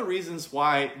see, one of the reasons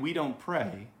why we don't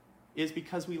pray is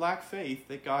because we lack faith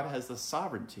that God has the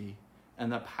sovereignty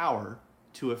and the power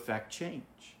to effect change.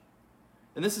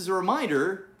 And this is a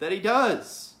reminder that he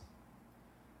does.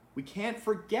 We can't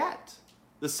forget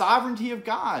the sovereignty of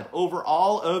God over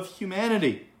all of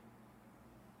humanity.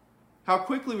 How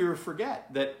quickly we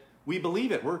forget that we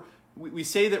believe it. We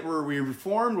say that we're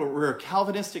Reformed, we're a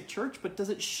Calvinistic church, but does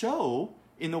it show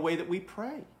in the way that we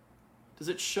pray? Does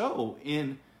it show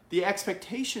in the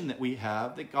expectation that we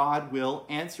have that God will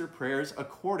answer prayers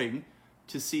according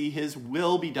to see his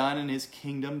will be done and his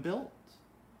kingdom built?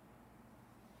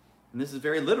 And this is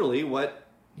very literally what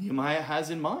Nehemiah has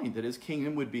in mind, that his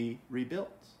kingdom would be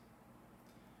rebuilt.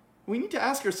 We need to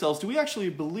ask ourselves, do we actually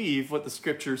believe what the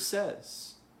scripture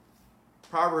says?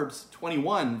 Proverbs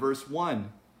 21 verse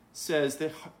 1 says,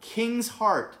 the king's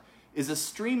heart is a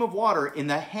stream of water in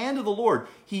the hand of the Lord.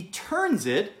 He turns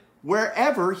it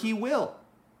wherever he will.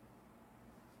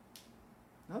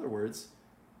 In other words,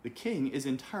 the king is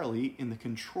entirely in the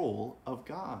control of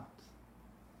God.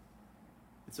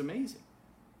 It's amazing,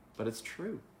 but it's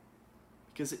true.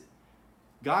 Because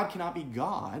God cannot be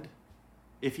God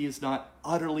if he is not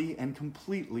utterly and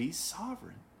completely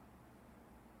sovereign.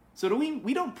 So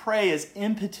we don't pray as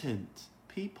impotent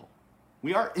people.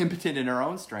 We are impotent in our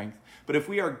own strength, but if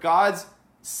we are God's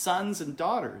sons and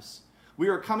daughters, we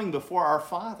are coming before our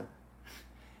Father,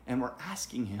 and we're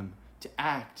asking him to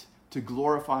act, to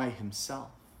glorify himself.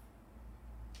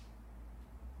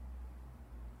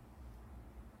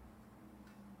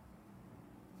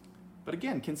 But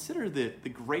again, consider the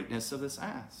greatness of this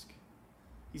ask.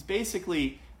 He's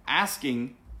basically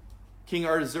asking King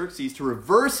Artaxerxes to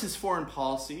reverse his foreign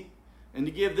policy and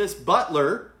to give this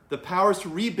butler the powers to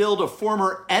rebuild a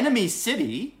former enemy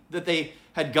city that they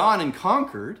had gone and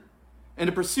conquered and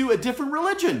to pursue a different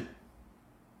religion.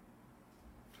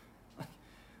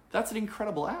 That's an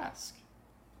incredible ask.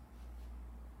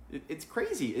 It's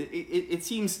crazy. It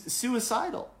seems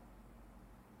suicidal.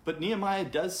 But Nehemiah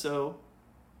does so,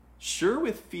 sure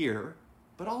with fear,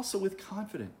 but also with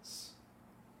confidence.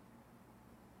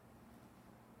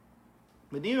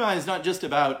 But Nehemiah is not just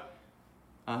about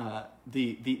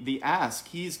the ask.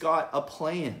 He's got a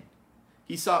plan.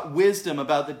 He sought wisdom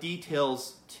about the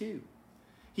details too.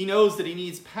 He knows that he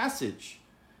needs passage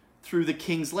through the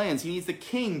king's lands. He needs the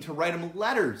king to write him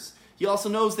letters. He also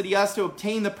knows that he has to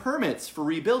obtain the permits for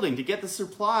rebuilding, to get the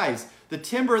supplies, the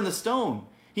timber and the stone.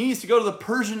 He needs to go to the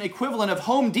Persian equivalent of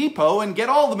Home Depot and get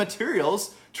all the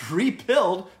materials to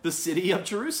rebuild the city of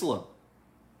Jerusalem.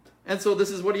 And so this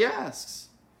is what he asks.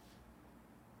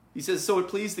 He says, so it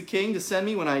pleased the king to send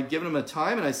me when I had given him a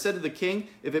time. And I said to the king,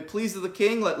 if it pleases the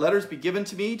king, let letters be given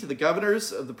to me, to the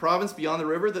governors of the province beyond the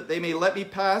river, that they may let me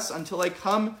pass until I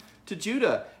come to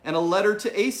Judah. And a letter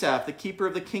to Asaph, the keeper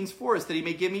of the king's forest, that he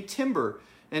may give me timber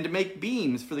and to make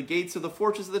beams for the gates of the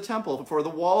fortress of the temple, for the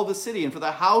wall of the city, and for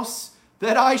the house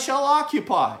that I shall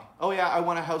occupy. Oh yeah, I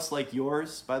want a house like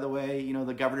yours, by the way. You know,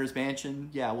 the governor's mansion.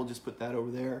 Yeah, we'll just put that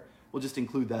over there. We'll just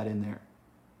include that in there.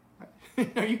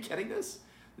 Right? Are you getting this?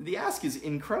 The ask is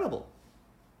incredible.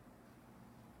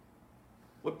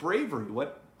 What bravery,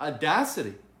 what audacity.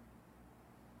 It'd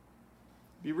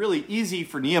be really easy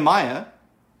for Nehemiah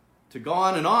to go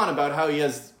on and on about how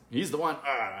he's the one,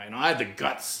 I had the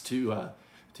guts to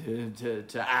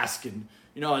ask, and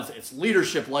it's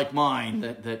leadership like mine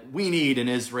that we need in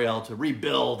Israel to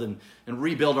rebuild and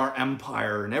rebuild our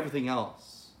empire and everything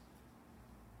else.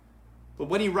 But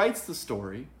when he writes the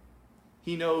story,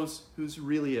 he knows who's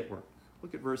really at work.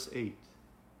 Look at verse 8.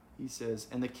 He says,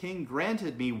 and the king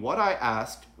granted me what I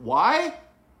asked. Why?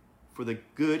 For the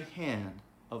good hand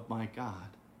of my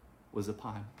God was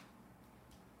upon me.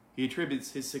 He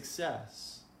attributes his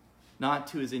success not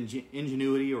to his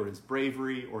ingenuity or his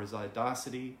bravery or his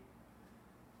audacity.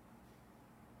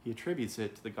 He attributes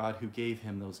it to the God who gave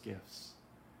him those gifts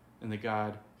and the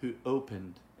God who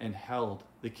opened and held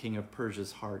the king of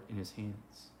Persia's heart in his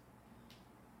hands.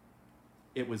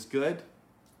 It was good,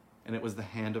 and it was the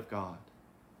hand of God.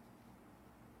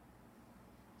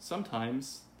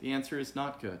 Sometimes the answer is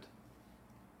not good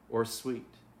or sweet,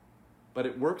 but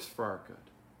it works for our good.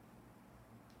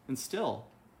 And still,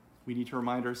 we need to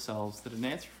remind ourselves that an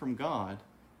answer from God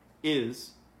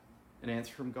is an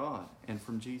answer from God and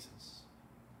from Jesus.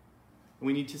 And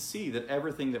we need to see that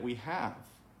everything that we have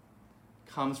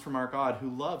comes from our God who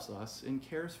loves us and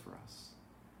cares for us.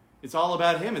 It's all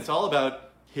about him. It's all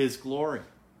about his glory.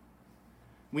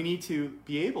 We need to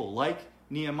be able, like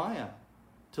Nehemiah,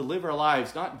 to live our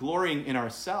lives not glorying in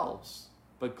ourselves,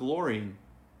 but glorying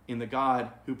in the God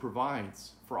who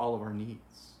provides for all of our needs.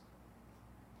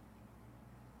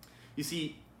 You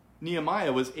see,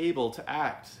 Nehemiah was able to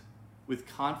act with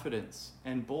confidence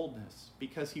and boldness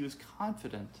because he was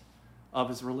confident of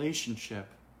his relationship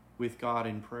with God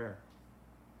in prayer.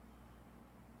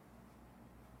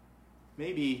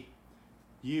 Maybe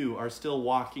you are still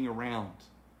walking around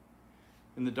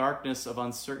in the darkness of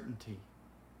uncertainty.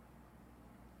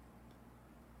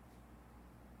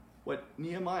 What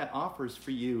Nehemiah offers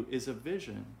for you is a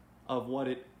vision of what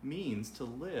it means to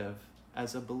live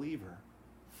as a believer,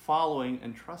 following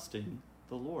and trusting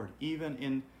the Lord, even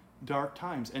in dark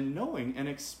times, and knowing and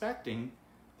expecting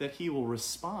that he will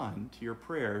respond to your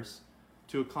prayers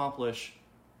to accomplish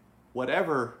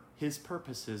whatever his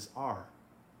purposes are,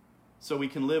 so we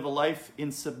can live a life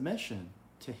in submission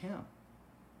to him.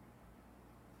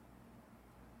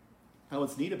 Now,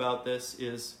 what's neat about this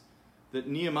is that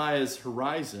Nehemiah's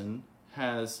horizon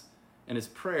and his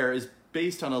prayer is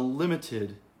based on a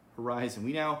limited horizon.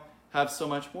 We now have so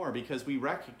much more because we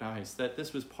recognize that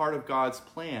this was part of God's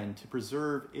plan to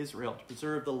preserve Israel, to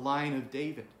preserve the line of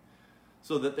David,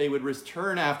 so that they would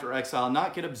return after exile,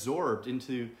 not get absorbed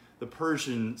into the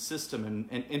Persian system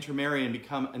and intermarry and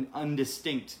become an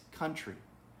undistinct country.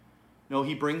 No,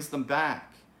 he brings them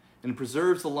back and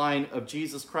preserves the line of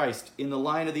Jesus Christ in the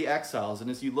line of the exiles. And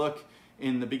as you look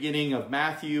in the beginning of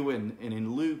Matthew and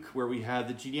in Luke, where we have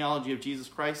the genealogy of Jesus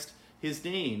Christ, his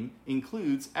name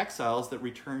includes exiles that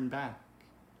returned back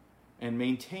and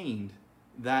maintained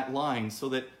that line so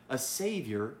that a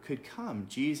Savior could come,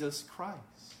 Jesus Christ.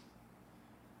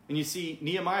 And you see,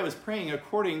 Nehemiah was praying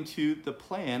according to the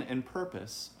plan and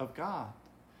purpose of God.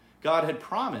 God had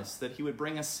promised that he would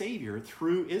bring a Savior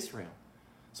through Israel.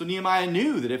 So Nehemiah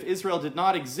knew that if Israel did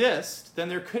not exist, then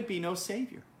there could be no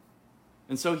Savior.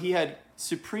 And so he had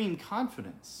supreme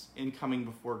confidence in coming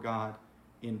before God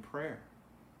in prayer.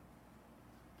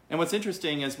 And what's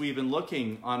interesting, as we've been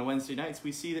looking on Wednesday nights,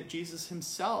 we see that Jesus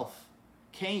himself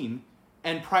came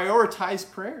and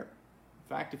prioritized prayer. In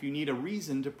fact, if you need a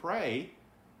reason to pray,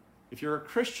 if you're a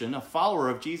Christian, a follower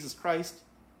of Jesus Christ,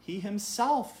 he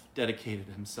himself dedicated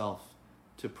himself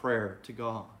to prayer to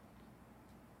God.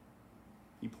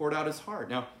 He poured out his heart.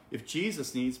 Now, if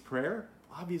Jesus needs prayer,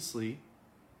 obviously,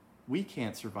 we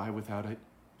can't survive without it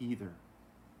either.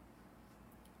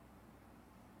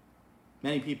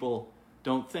 Many people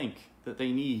don't think that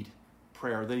they need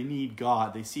prayer, they need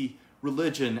God. They see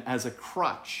religion as a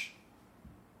crutch.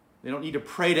 They don't need to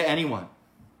pray to anyone.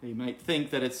 They might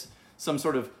think that it's some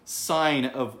sort of sign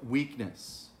of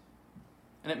weakness.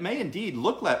 And it may indeed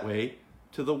look that way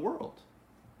to the world.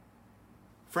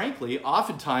 Frankly,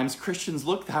 oftentimes Christians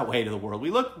look that way to the world. We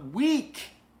look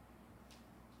weak.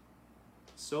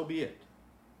 so be it.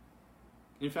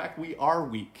 In fact, we are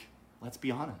weak. Let's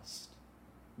be honest.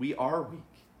 We are weak.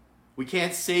 We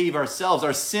can't save ourselves.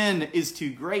 Our sin is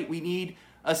too great. We need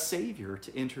a Savior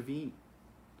to intervene.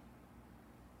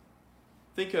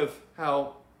 Think of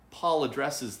how Paul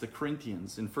addresses the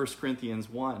Corinthians in 1 Corinthians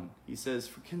 1. He says,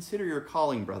 "Consider your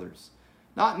calling, brothers.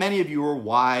 Not many of you were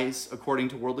wise according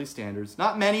to worldly standards.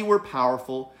 Not many were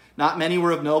powerful. Not many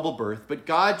were of noble birth. But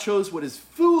God chose what is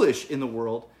foolish in the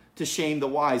world to shame the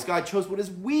wise. God chose what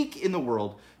is weak in the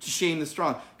world to shame the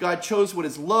strong. God chose what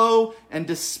is low and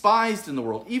despised in the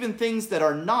world, even things that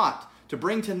are not, to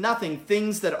bring to nothing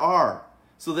things that are,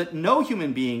 so that no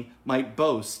human being might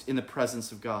boast in the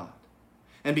presence of God.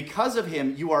 And because of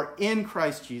him, you are in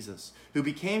Christ Jesus, who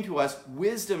became to us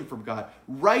wisdom from God,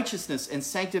 righteousness and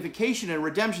sanctification and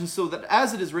redemption, so that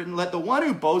as it is written, let the one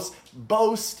who boasts,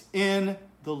 boast in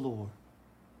the Lord."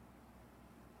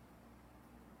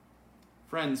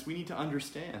 Friends, we need to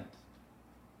understand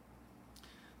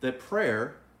that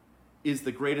prayer is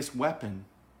the greatest weapon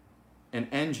and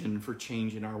engine for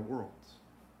change in our world.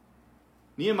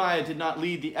 Nehemiah did not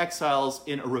lead the exiles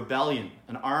in a rebellion,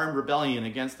 an armed rebellion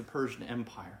against the Persian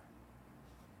Empire.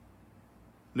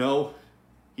 No,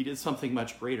 he did something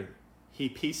much greater. He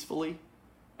peacefully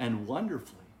and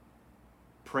wonderfully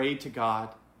prayed to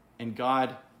God, and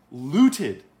God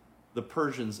looted the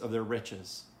Persians of their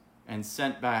riches and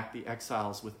sent back the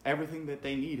exiles with everything that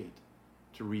they needed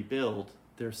to rebuild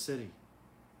their city.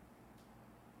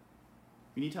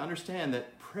 We need to understand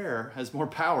that prayer has more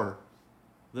power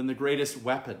than the greatest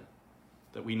weapon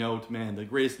that we know to man, the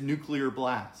greatest nuclear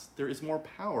blast. There is more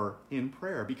power in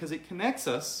prayer because it connects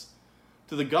us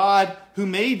to the God who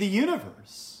made the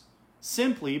universe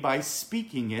simply by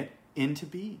speaking it into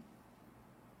being.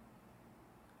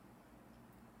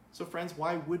 So friends,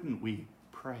 why wouldn't we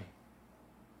pray?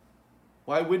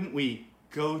 Why wouldn't we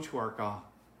go to our God?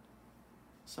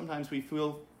 Sometimes we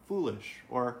feel foolish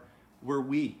or we're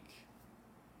weak.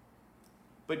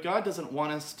 But God doesn't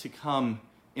want us to come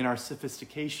in our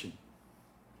sophistication.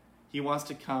 He wants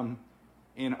to come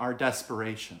in our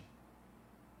desperation.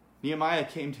 Nehemiah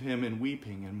came to him in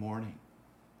weeping and mourning.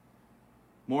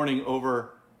 Mourning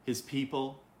over his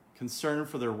people, concern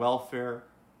for their welfare,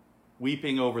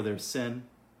 weeping over their sin.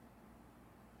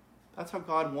 That's how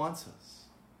God wants us.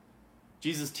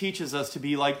 Jesus teaches us to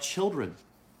be like children,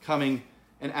 coming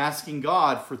and asking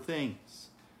God for things,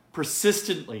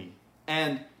 persistently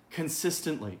and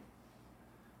consistently.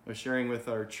 I was sharing with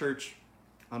our church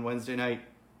on Wednesday night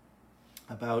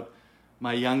about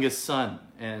my youngest son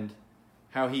and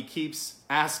how he keeps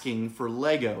asking for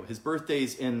Lego. His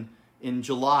birthday's in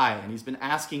July, and he's been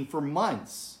asking for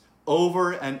months,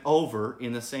 over and over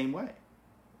in the same way.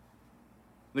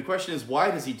 The question is,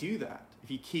 why does he do that if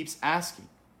he keeps asking?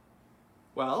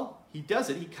 Well, he does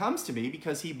it. He comes to me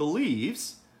because he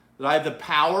believes that I have the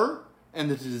power and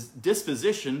the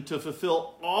disposition to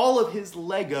fulfill all of his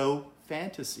Lego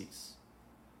fantasies.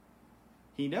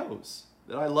 He knows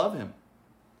that I love him.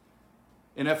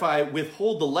 And if I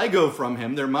withhold the Lego from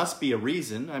him, there must be a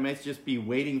reason. I may just be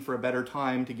waiting for a better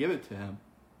time to give it to him.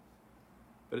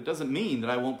 But it doesn't mean that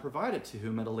I won't provide it to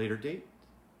him at a later date.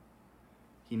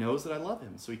 He knows that I love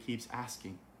him, so he keeps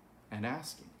asking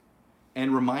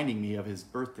and reminding me of his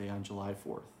birthday on July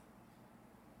 4th.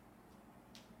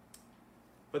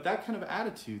 But that kind of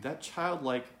attitude, that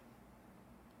childlike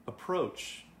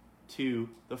approach to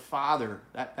the Father,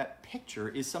 that picture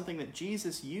is something that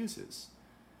Jesus uses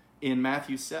in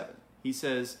Matthew 7. He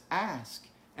says, "Ask,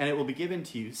 and it will be given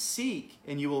to you. Seek,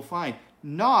 and you will find.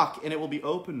 Knock, and it will be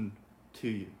opened to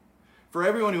you. For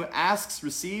everyone who asks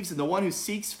receives, and the one who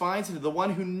seeks finds, and to the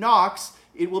one who knocks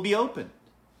it will be opened."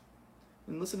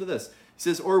 And listen to this. He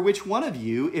says, "Or which one of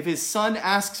you, if his son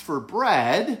asks for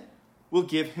bread, will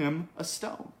give him a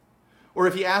stone? Or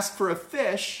if he asks for a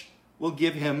fish, will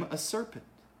give him a serpent?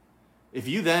 If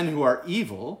you then, who are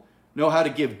evil, know how to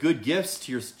give good gifts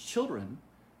to your children,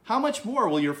 how much more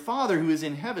will your Father who is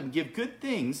in heaven give good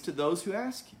things to those who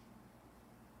ask him?"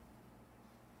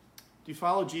 Do you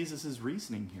follow Jesus'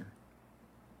 reasoning here?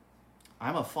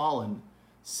 I'm a fallen,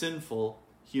 sinful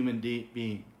human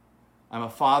being. I'm a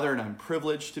father, and I'm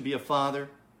privileged to be a father.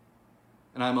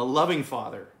 And I'm a loving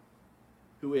father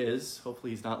who is,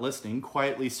 hopefully he's not listening,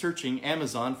 quietly searching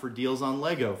Amazon for deals on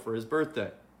Lego for his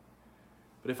birthday.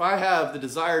 But if I have the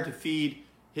desire to feed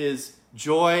his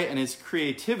joy and his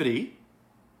creativity,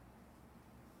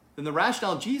 then the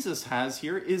rationale Jesus has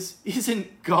here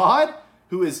isn't God,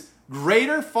 who is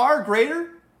greater, far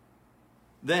greater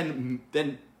than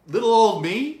little old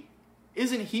me?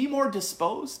 Isn't he more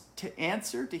disposed to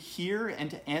answer, to hear,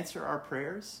 and to answer our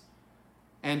prayers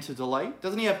and to delight?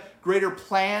 Doesn't he have greater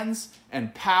plans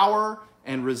and power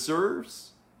and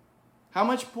reserves? How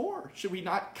much more should we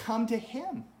not come to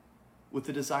him with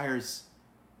the desires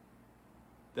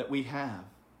that we have?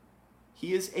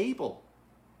 He is able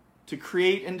to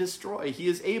create and destroy. He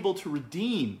is able to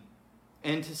redeem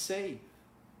and to save.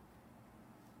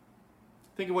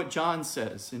 Think of what John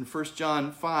says in 1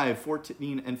 John 5,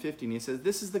 14 and 15. He says,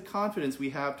 this is the confidence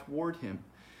we have toward him,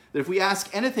 that if we ask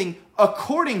anything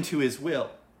according to his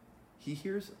will, he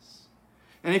hears us.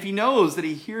 And if he knows that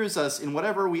he hears us in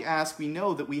whatever we ask, we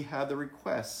know that we have the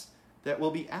requests that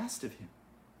will be asked of him,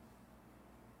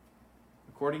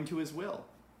 according to his will.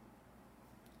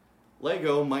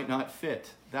 Lego might not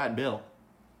fit that bill,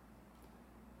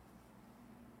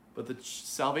 but the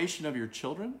salvation of your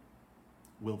children,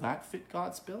 will that fit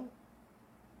God's bill?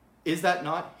 Is that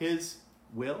not his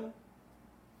will?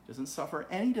 He doesn't suffer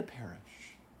any to perish.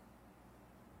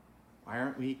 Why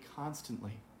aren't we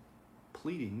constantly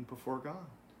pleading before God?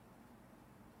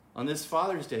 On this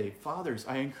Father's Day, fathers,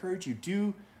 I encourage you,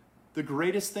 do the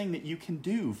greatest thing that you can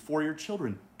do for your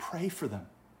children. Pray for them.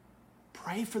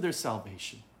 Pray for their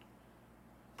salvation.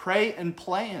 Pray and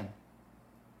plan.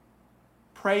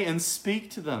 Pray and speak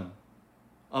to them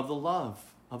of the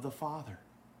love of the Father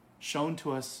shown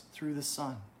to us through the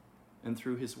Son and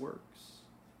through his works.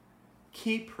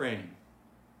 Keep praying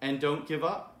and don't give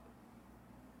up.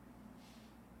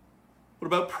 What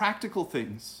about practical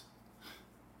things?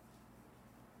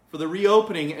 For the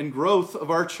reopening and growth of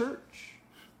our church.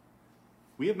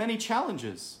 We have many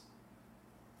challenges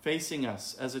facing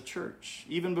us as a church.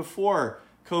 Even before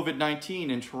COVID-19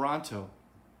 in Toronto,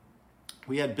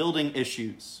 we had building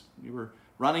issues. We were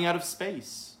running out of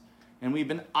space. And we've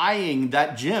been eyeing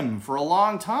that gym for a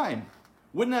long time.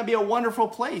 Wouldn't that be a wonderful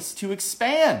place to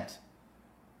expand?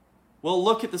 Well,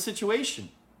 look at the situation.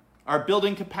 Our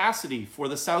building capacity for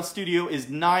the South Studio is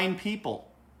 9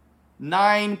 people.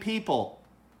 9 people.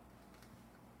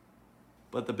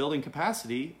 But the building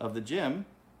capacity of the gym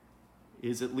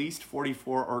is at least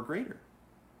 44 or greater.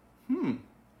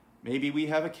 Maybe we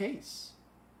have a case.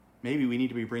 Maybe we need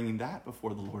to be bringing that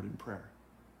before the Lord in prayer.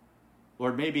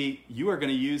 Lord, maybe you are going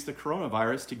to use the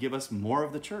coronavirus to give us more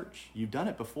of the church. You've done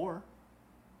it before.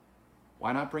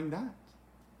 Why not bring that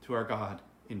to our God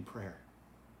in prayer?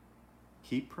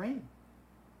 Keep praying.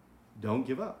 Don't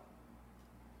give up.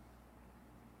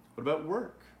 What about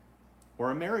work or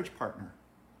a marriage partner?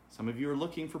 Some of you are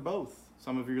looking for both.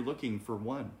 Some of you are looking for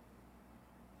one.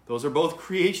 Those are both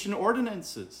creation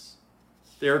ordinances.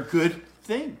 They are good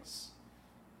things.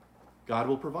 God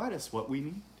will provide us what we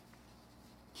need.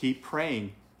 Keep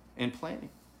praying and planning.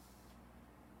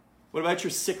 What about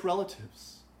your sick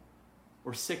relatives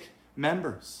or sick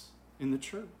members in the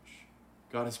church?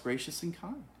 God is gracious and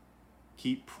kind.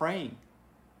 Keep praying.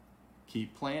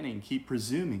 Keep planning. Keep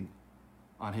presuming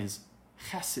on his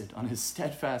chesed, on his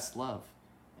steadfast love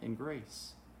and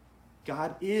grace.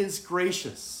 God is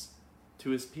gracious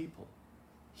to his people.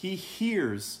 He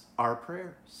hears our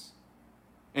prayers.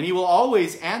 And he will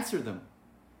always answer them.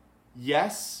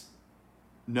 Yes,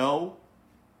 no,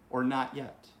 or not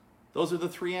yet. Those are the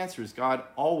 3 answers God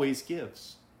always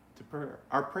gives to prayer.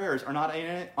 Our prayers are not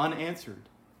unanswered.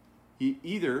 He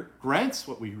either grants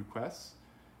what we request,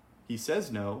 he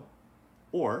says no,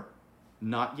 or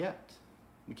not yet.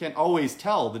 We can't always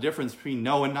tell the difference between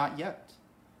no and not yet.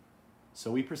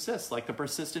 So we persist like the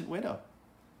persistent widow.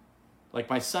 Like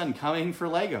my son coming for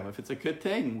Lego. If it's a good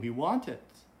thing, we want it.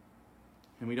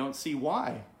 And we don't see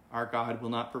why our God will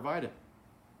not provide it.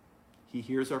 He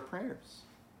hears our prayers.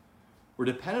 We're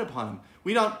dependent upon him.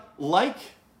 We don't like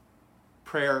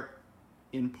prayer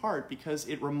in part because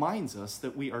it reminds us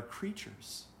that we are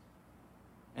creatures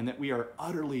and that we are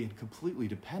utterly and completely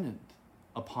dependent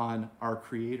upon our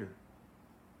Creator.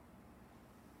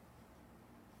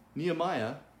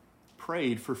 Nehemiah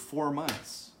prayed for 4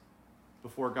 months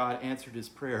before God answered his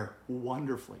prayer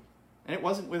wonderfully. And it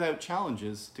wasn't without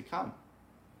challenges to come.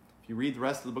 If you read the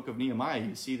rest of the book of Nehemiah,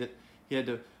 you see that he had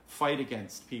to fight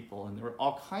against people, and there were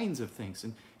all kinds of things,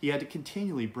 and he had to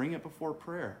continually bring it before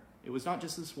prayer. It was not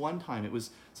just this one time, it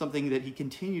was something that he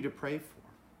continued to pray for.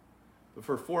 But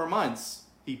for 4 months,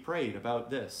 he prayed about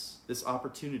this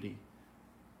opportunity,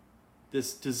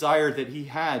 this desire that he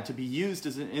had to be used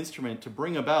as an instrument to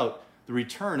bring about the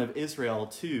return of Israel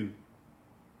to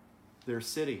their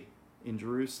city in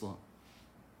Jerusalem.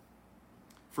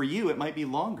 For you, it might be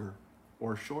longer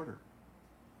or shorter.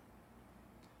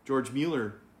 George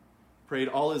Mueller prayed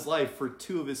all his life for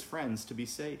 2 of his friends to be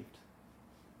saved.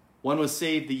 One was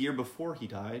saved the year before he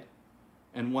died,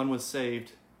 and one was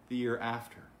saved the year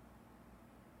after.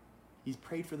 He's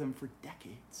prayed for them for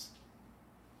decades.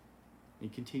 And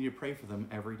you continue to pray for them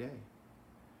every day.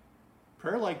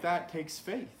 Prayer like that takes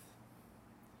faith.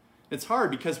 It's hard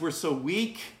because we're so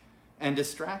weak and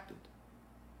distracted.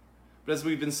 But as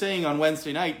we've been saying on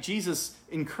Wednesday night, Jesus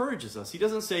encourages us. He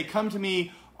doesn't say, "Come to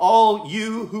me, all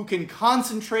you who can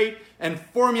concentrate and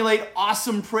formulate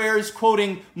awesome prayers,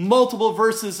 quoting multiple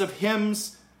verses of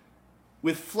hymns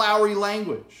with flowery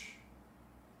language."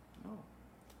 No.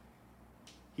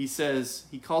 He says,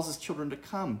 he calls his children to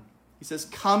come. He says,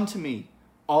 "Come to me,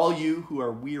 all you who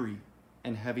are weary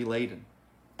and heavy laden,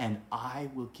 and I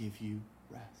will give you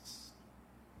rest."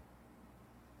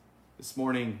 This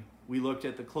morning, we looked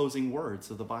at the closing words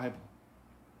of the Bible.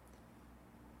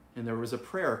 And there was a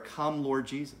prayer, "Come, Lord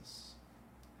Jesus."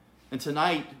 And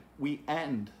tonight, we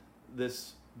end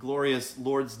this glorious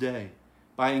Lord's Day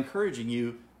by encouraging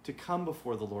you to come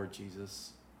before the Lord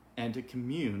Jesus and to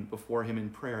commune before him in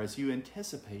prayer as you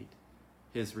anticipate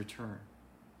his return.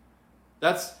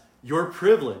 That's your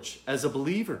privilege as a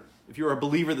believer, if you're a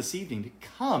believer this evening, to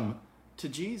come to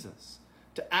Jesus,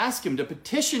 to ask him, to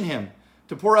petition him,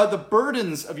 to pour out the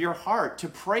burdens of your heart, to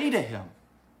pray to him,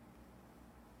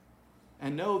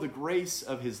 and know the grace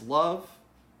of his love,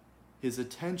 his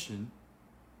attention,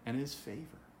 and his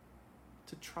favor,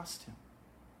 to trust him.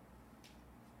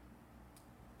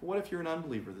 But what if you're an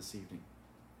unbeliever this evening?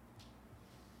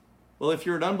 Well, if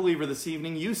you're an unbeliever this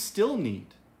evening, you still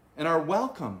need and are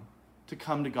welcome to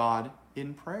come to God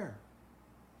in prayer.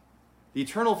 The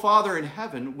eternal Father in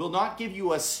heaven will not give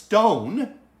you a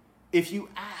stone if you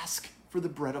ask for the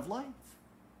bread of life.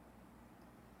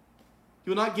 He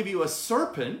will not give you a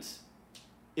serpent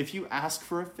if you ask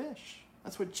for a fish.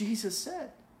 That's what Jesus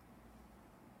said.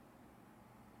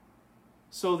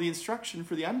 So the instruction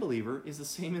for the unbeliever is the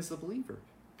same as the believer.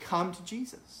 Come to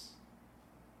Jesus.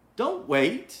 Don't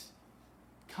wait.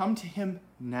 Come to him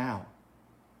now.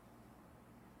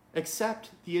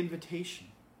 Accept the invitation.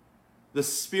 The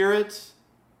Spirit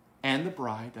and the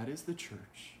bride, that is the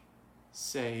church,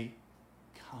 say,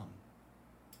 "Come."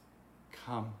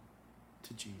 Come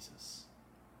to Jesus.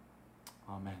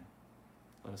 Amen.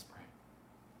 Let us pray.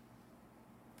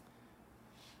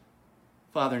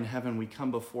 Father in heaven, we come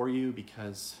before you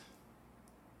because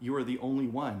you are the only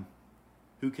one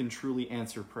who can truly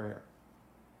answer prayer.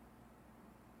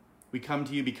 We come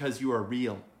to you because you are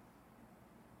real,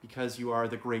 because you are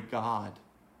the great God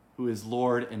who is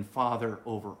Lord and Father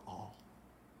over all.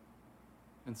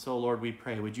 And so, Lord, we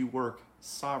pray, would you work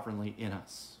sovereignly in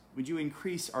us? Would you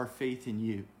increase our faith in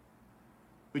you?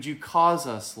 Would you cause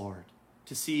us, Lord,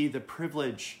 to see the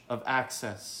privilege of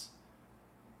access,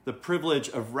 the privilege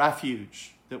of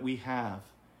refuge that we have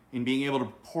in being able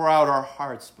to pour out our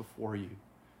hearts before you,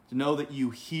 to know that you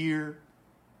hear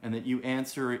and that you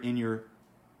answer in your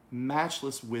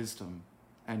matchless wisdom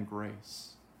and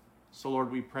grace. So,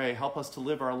 Lord, we pray, help us to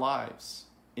live our lives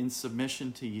in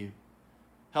submission to you.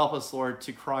 Help us, Lord,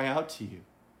 to cry out to you,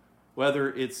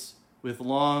 whether it's with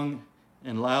long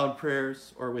and loud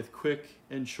prayers or with quick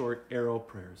and short arrow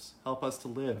prayers. Help us to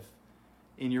live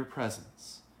in your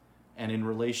presence and in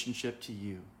relationship to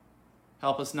you.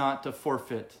 Help us not to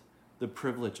forfeit the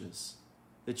privileges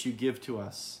that you give to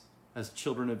us as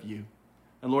children of you.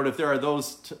 And Lord, if there are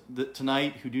those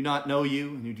tonight who do not know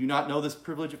you and who do not know this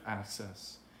privilege of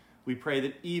access, we pray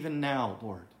that even now,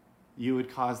 Lord, you would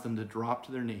cause them to drop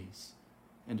to their knees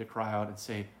and to cry out and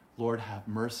say, "Lord, have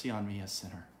mercy on me, a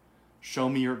sinner. Show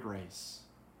me your grace."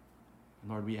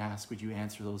 And Lord, we ask, would you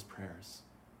answer those prayers?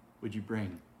 Would you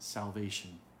bring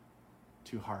salvation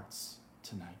to hearts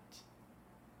tonight?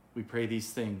 We pray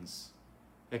these things,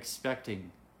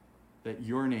 expecting that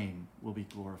your name will be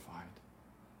glorified.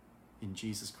 In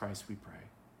Jesus Christ we pray.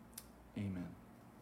 Amen.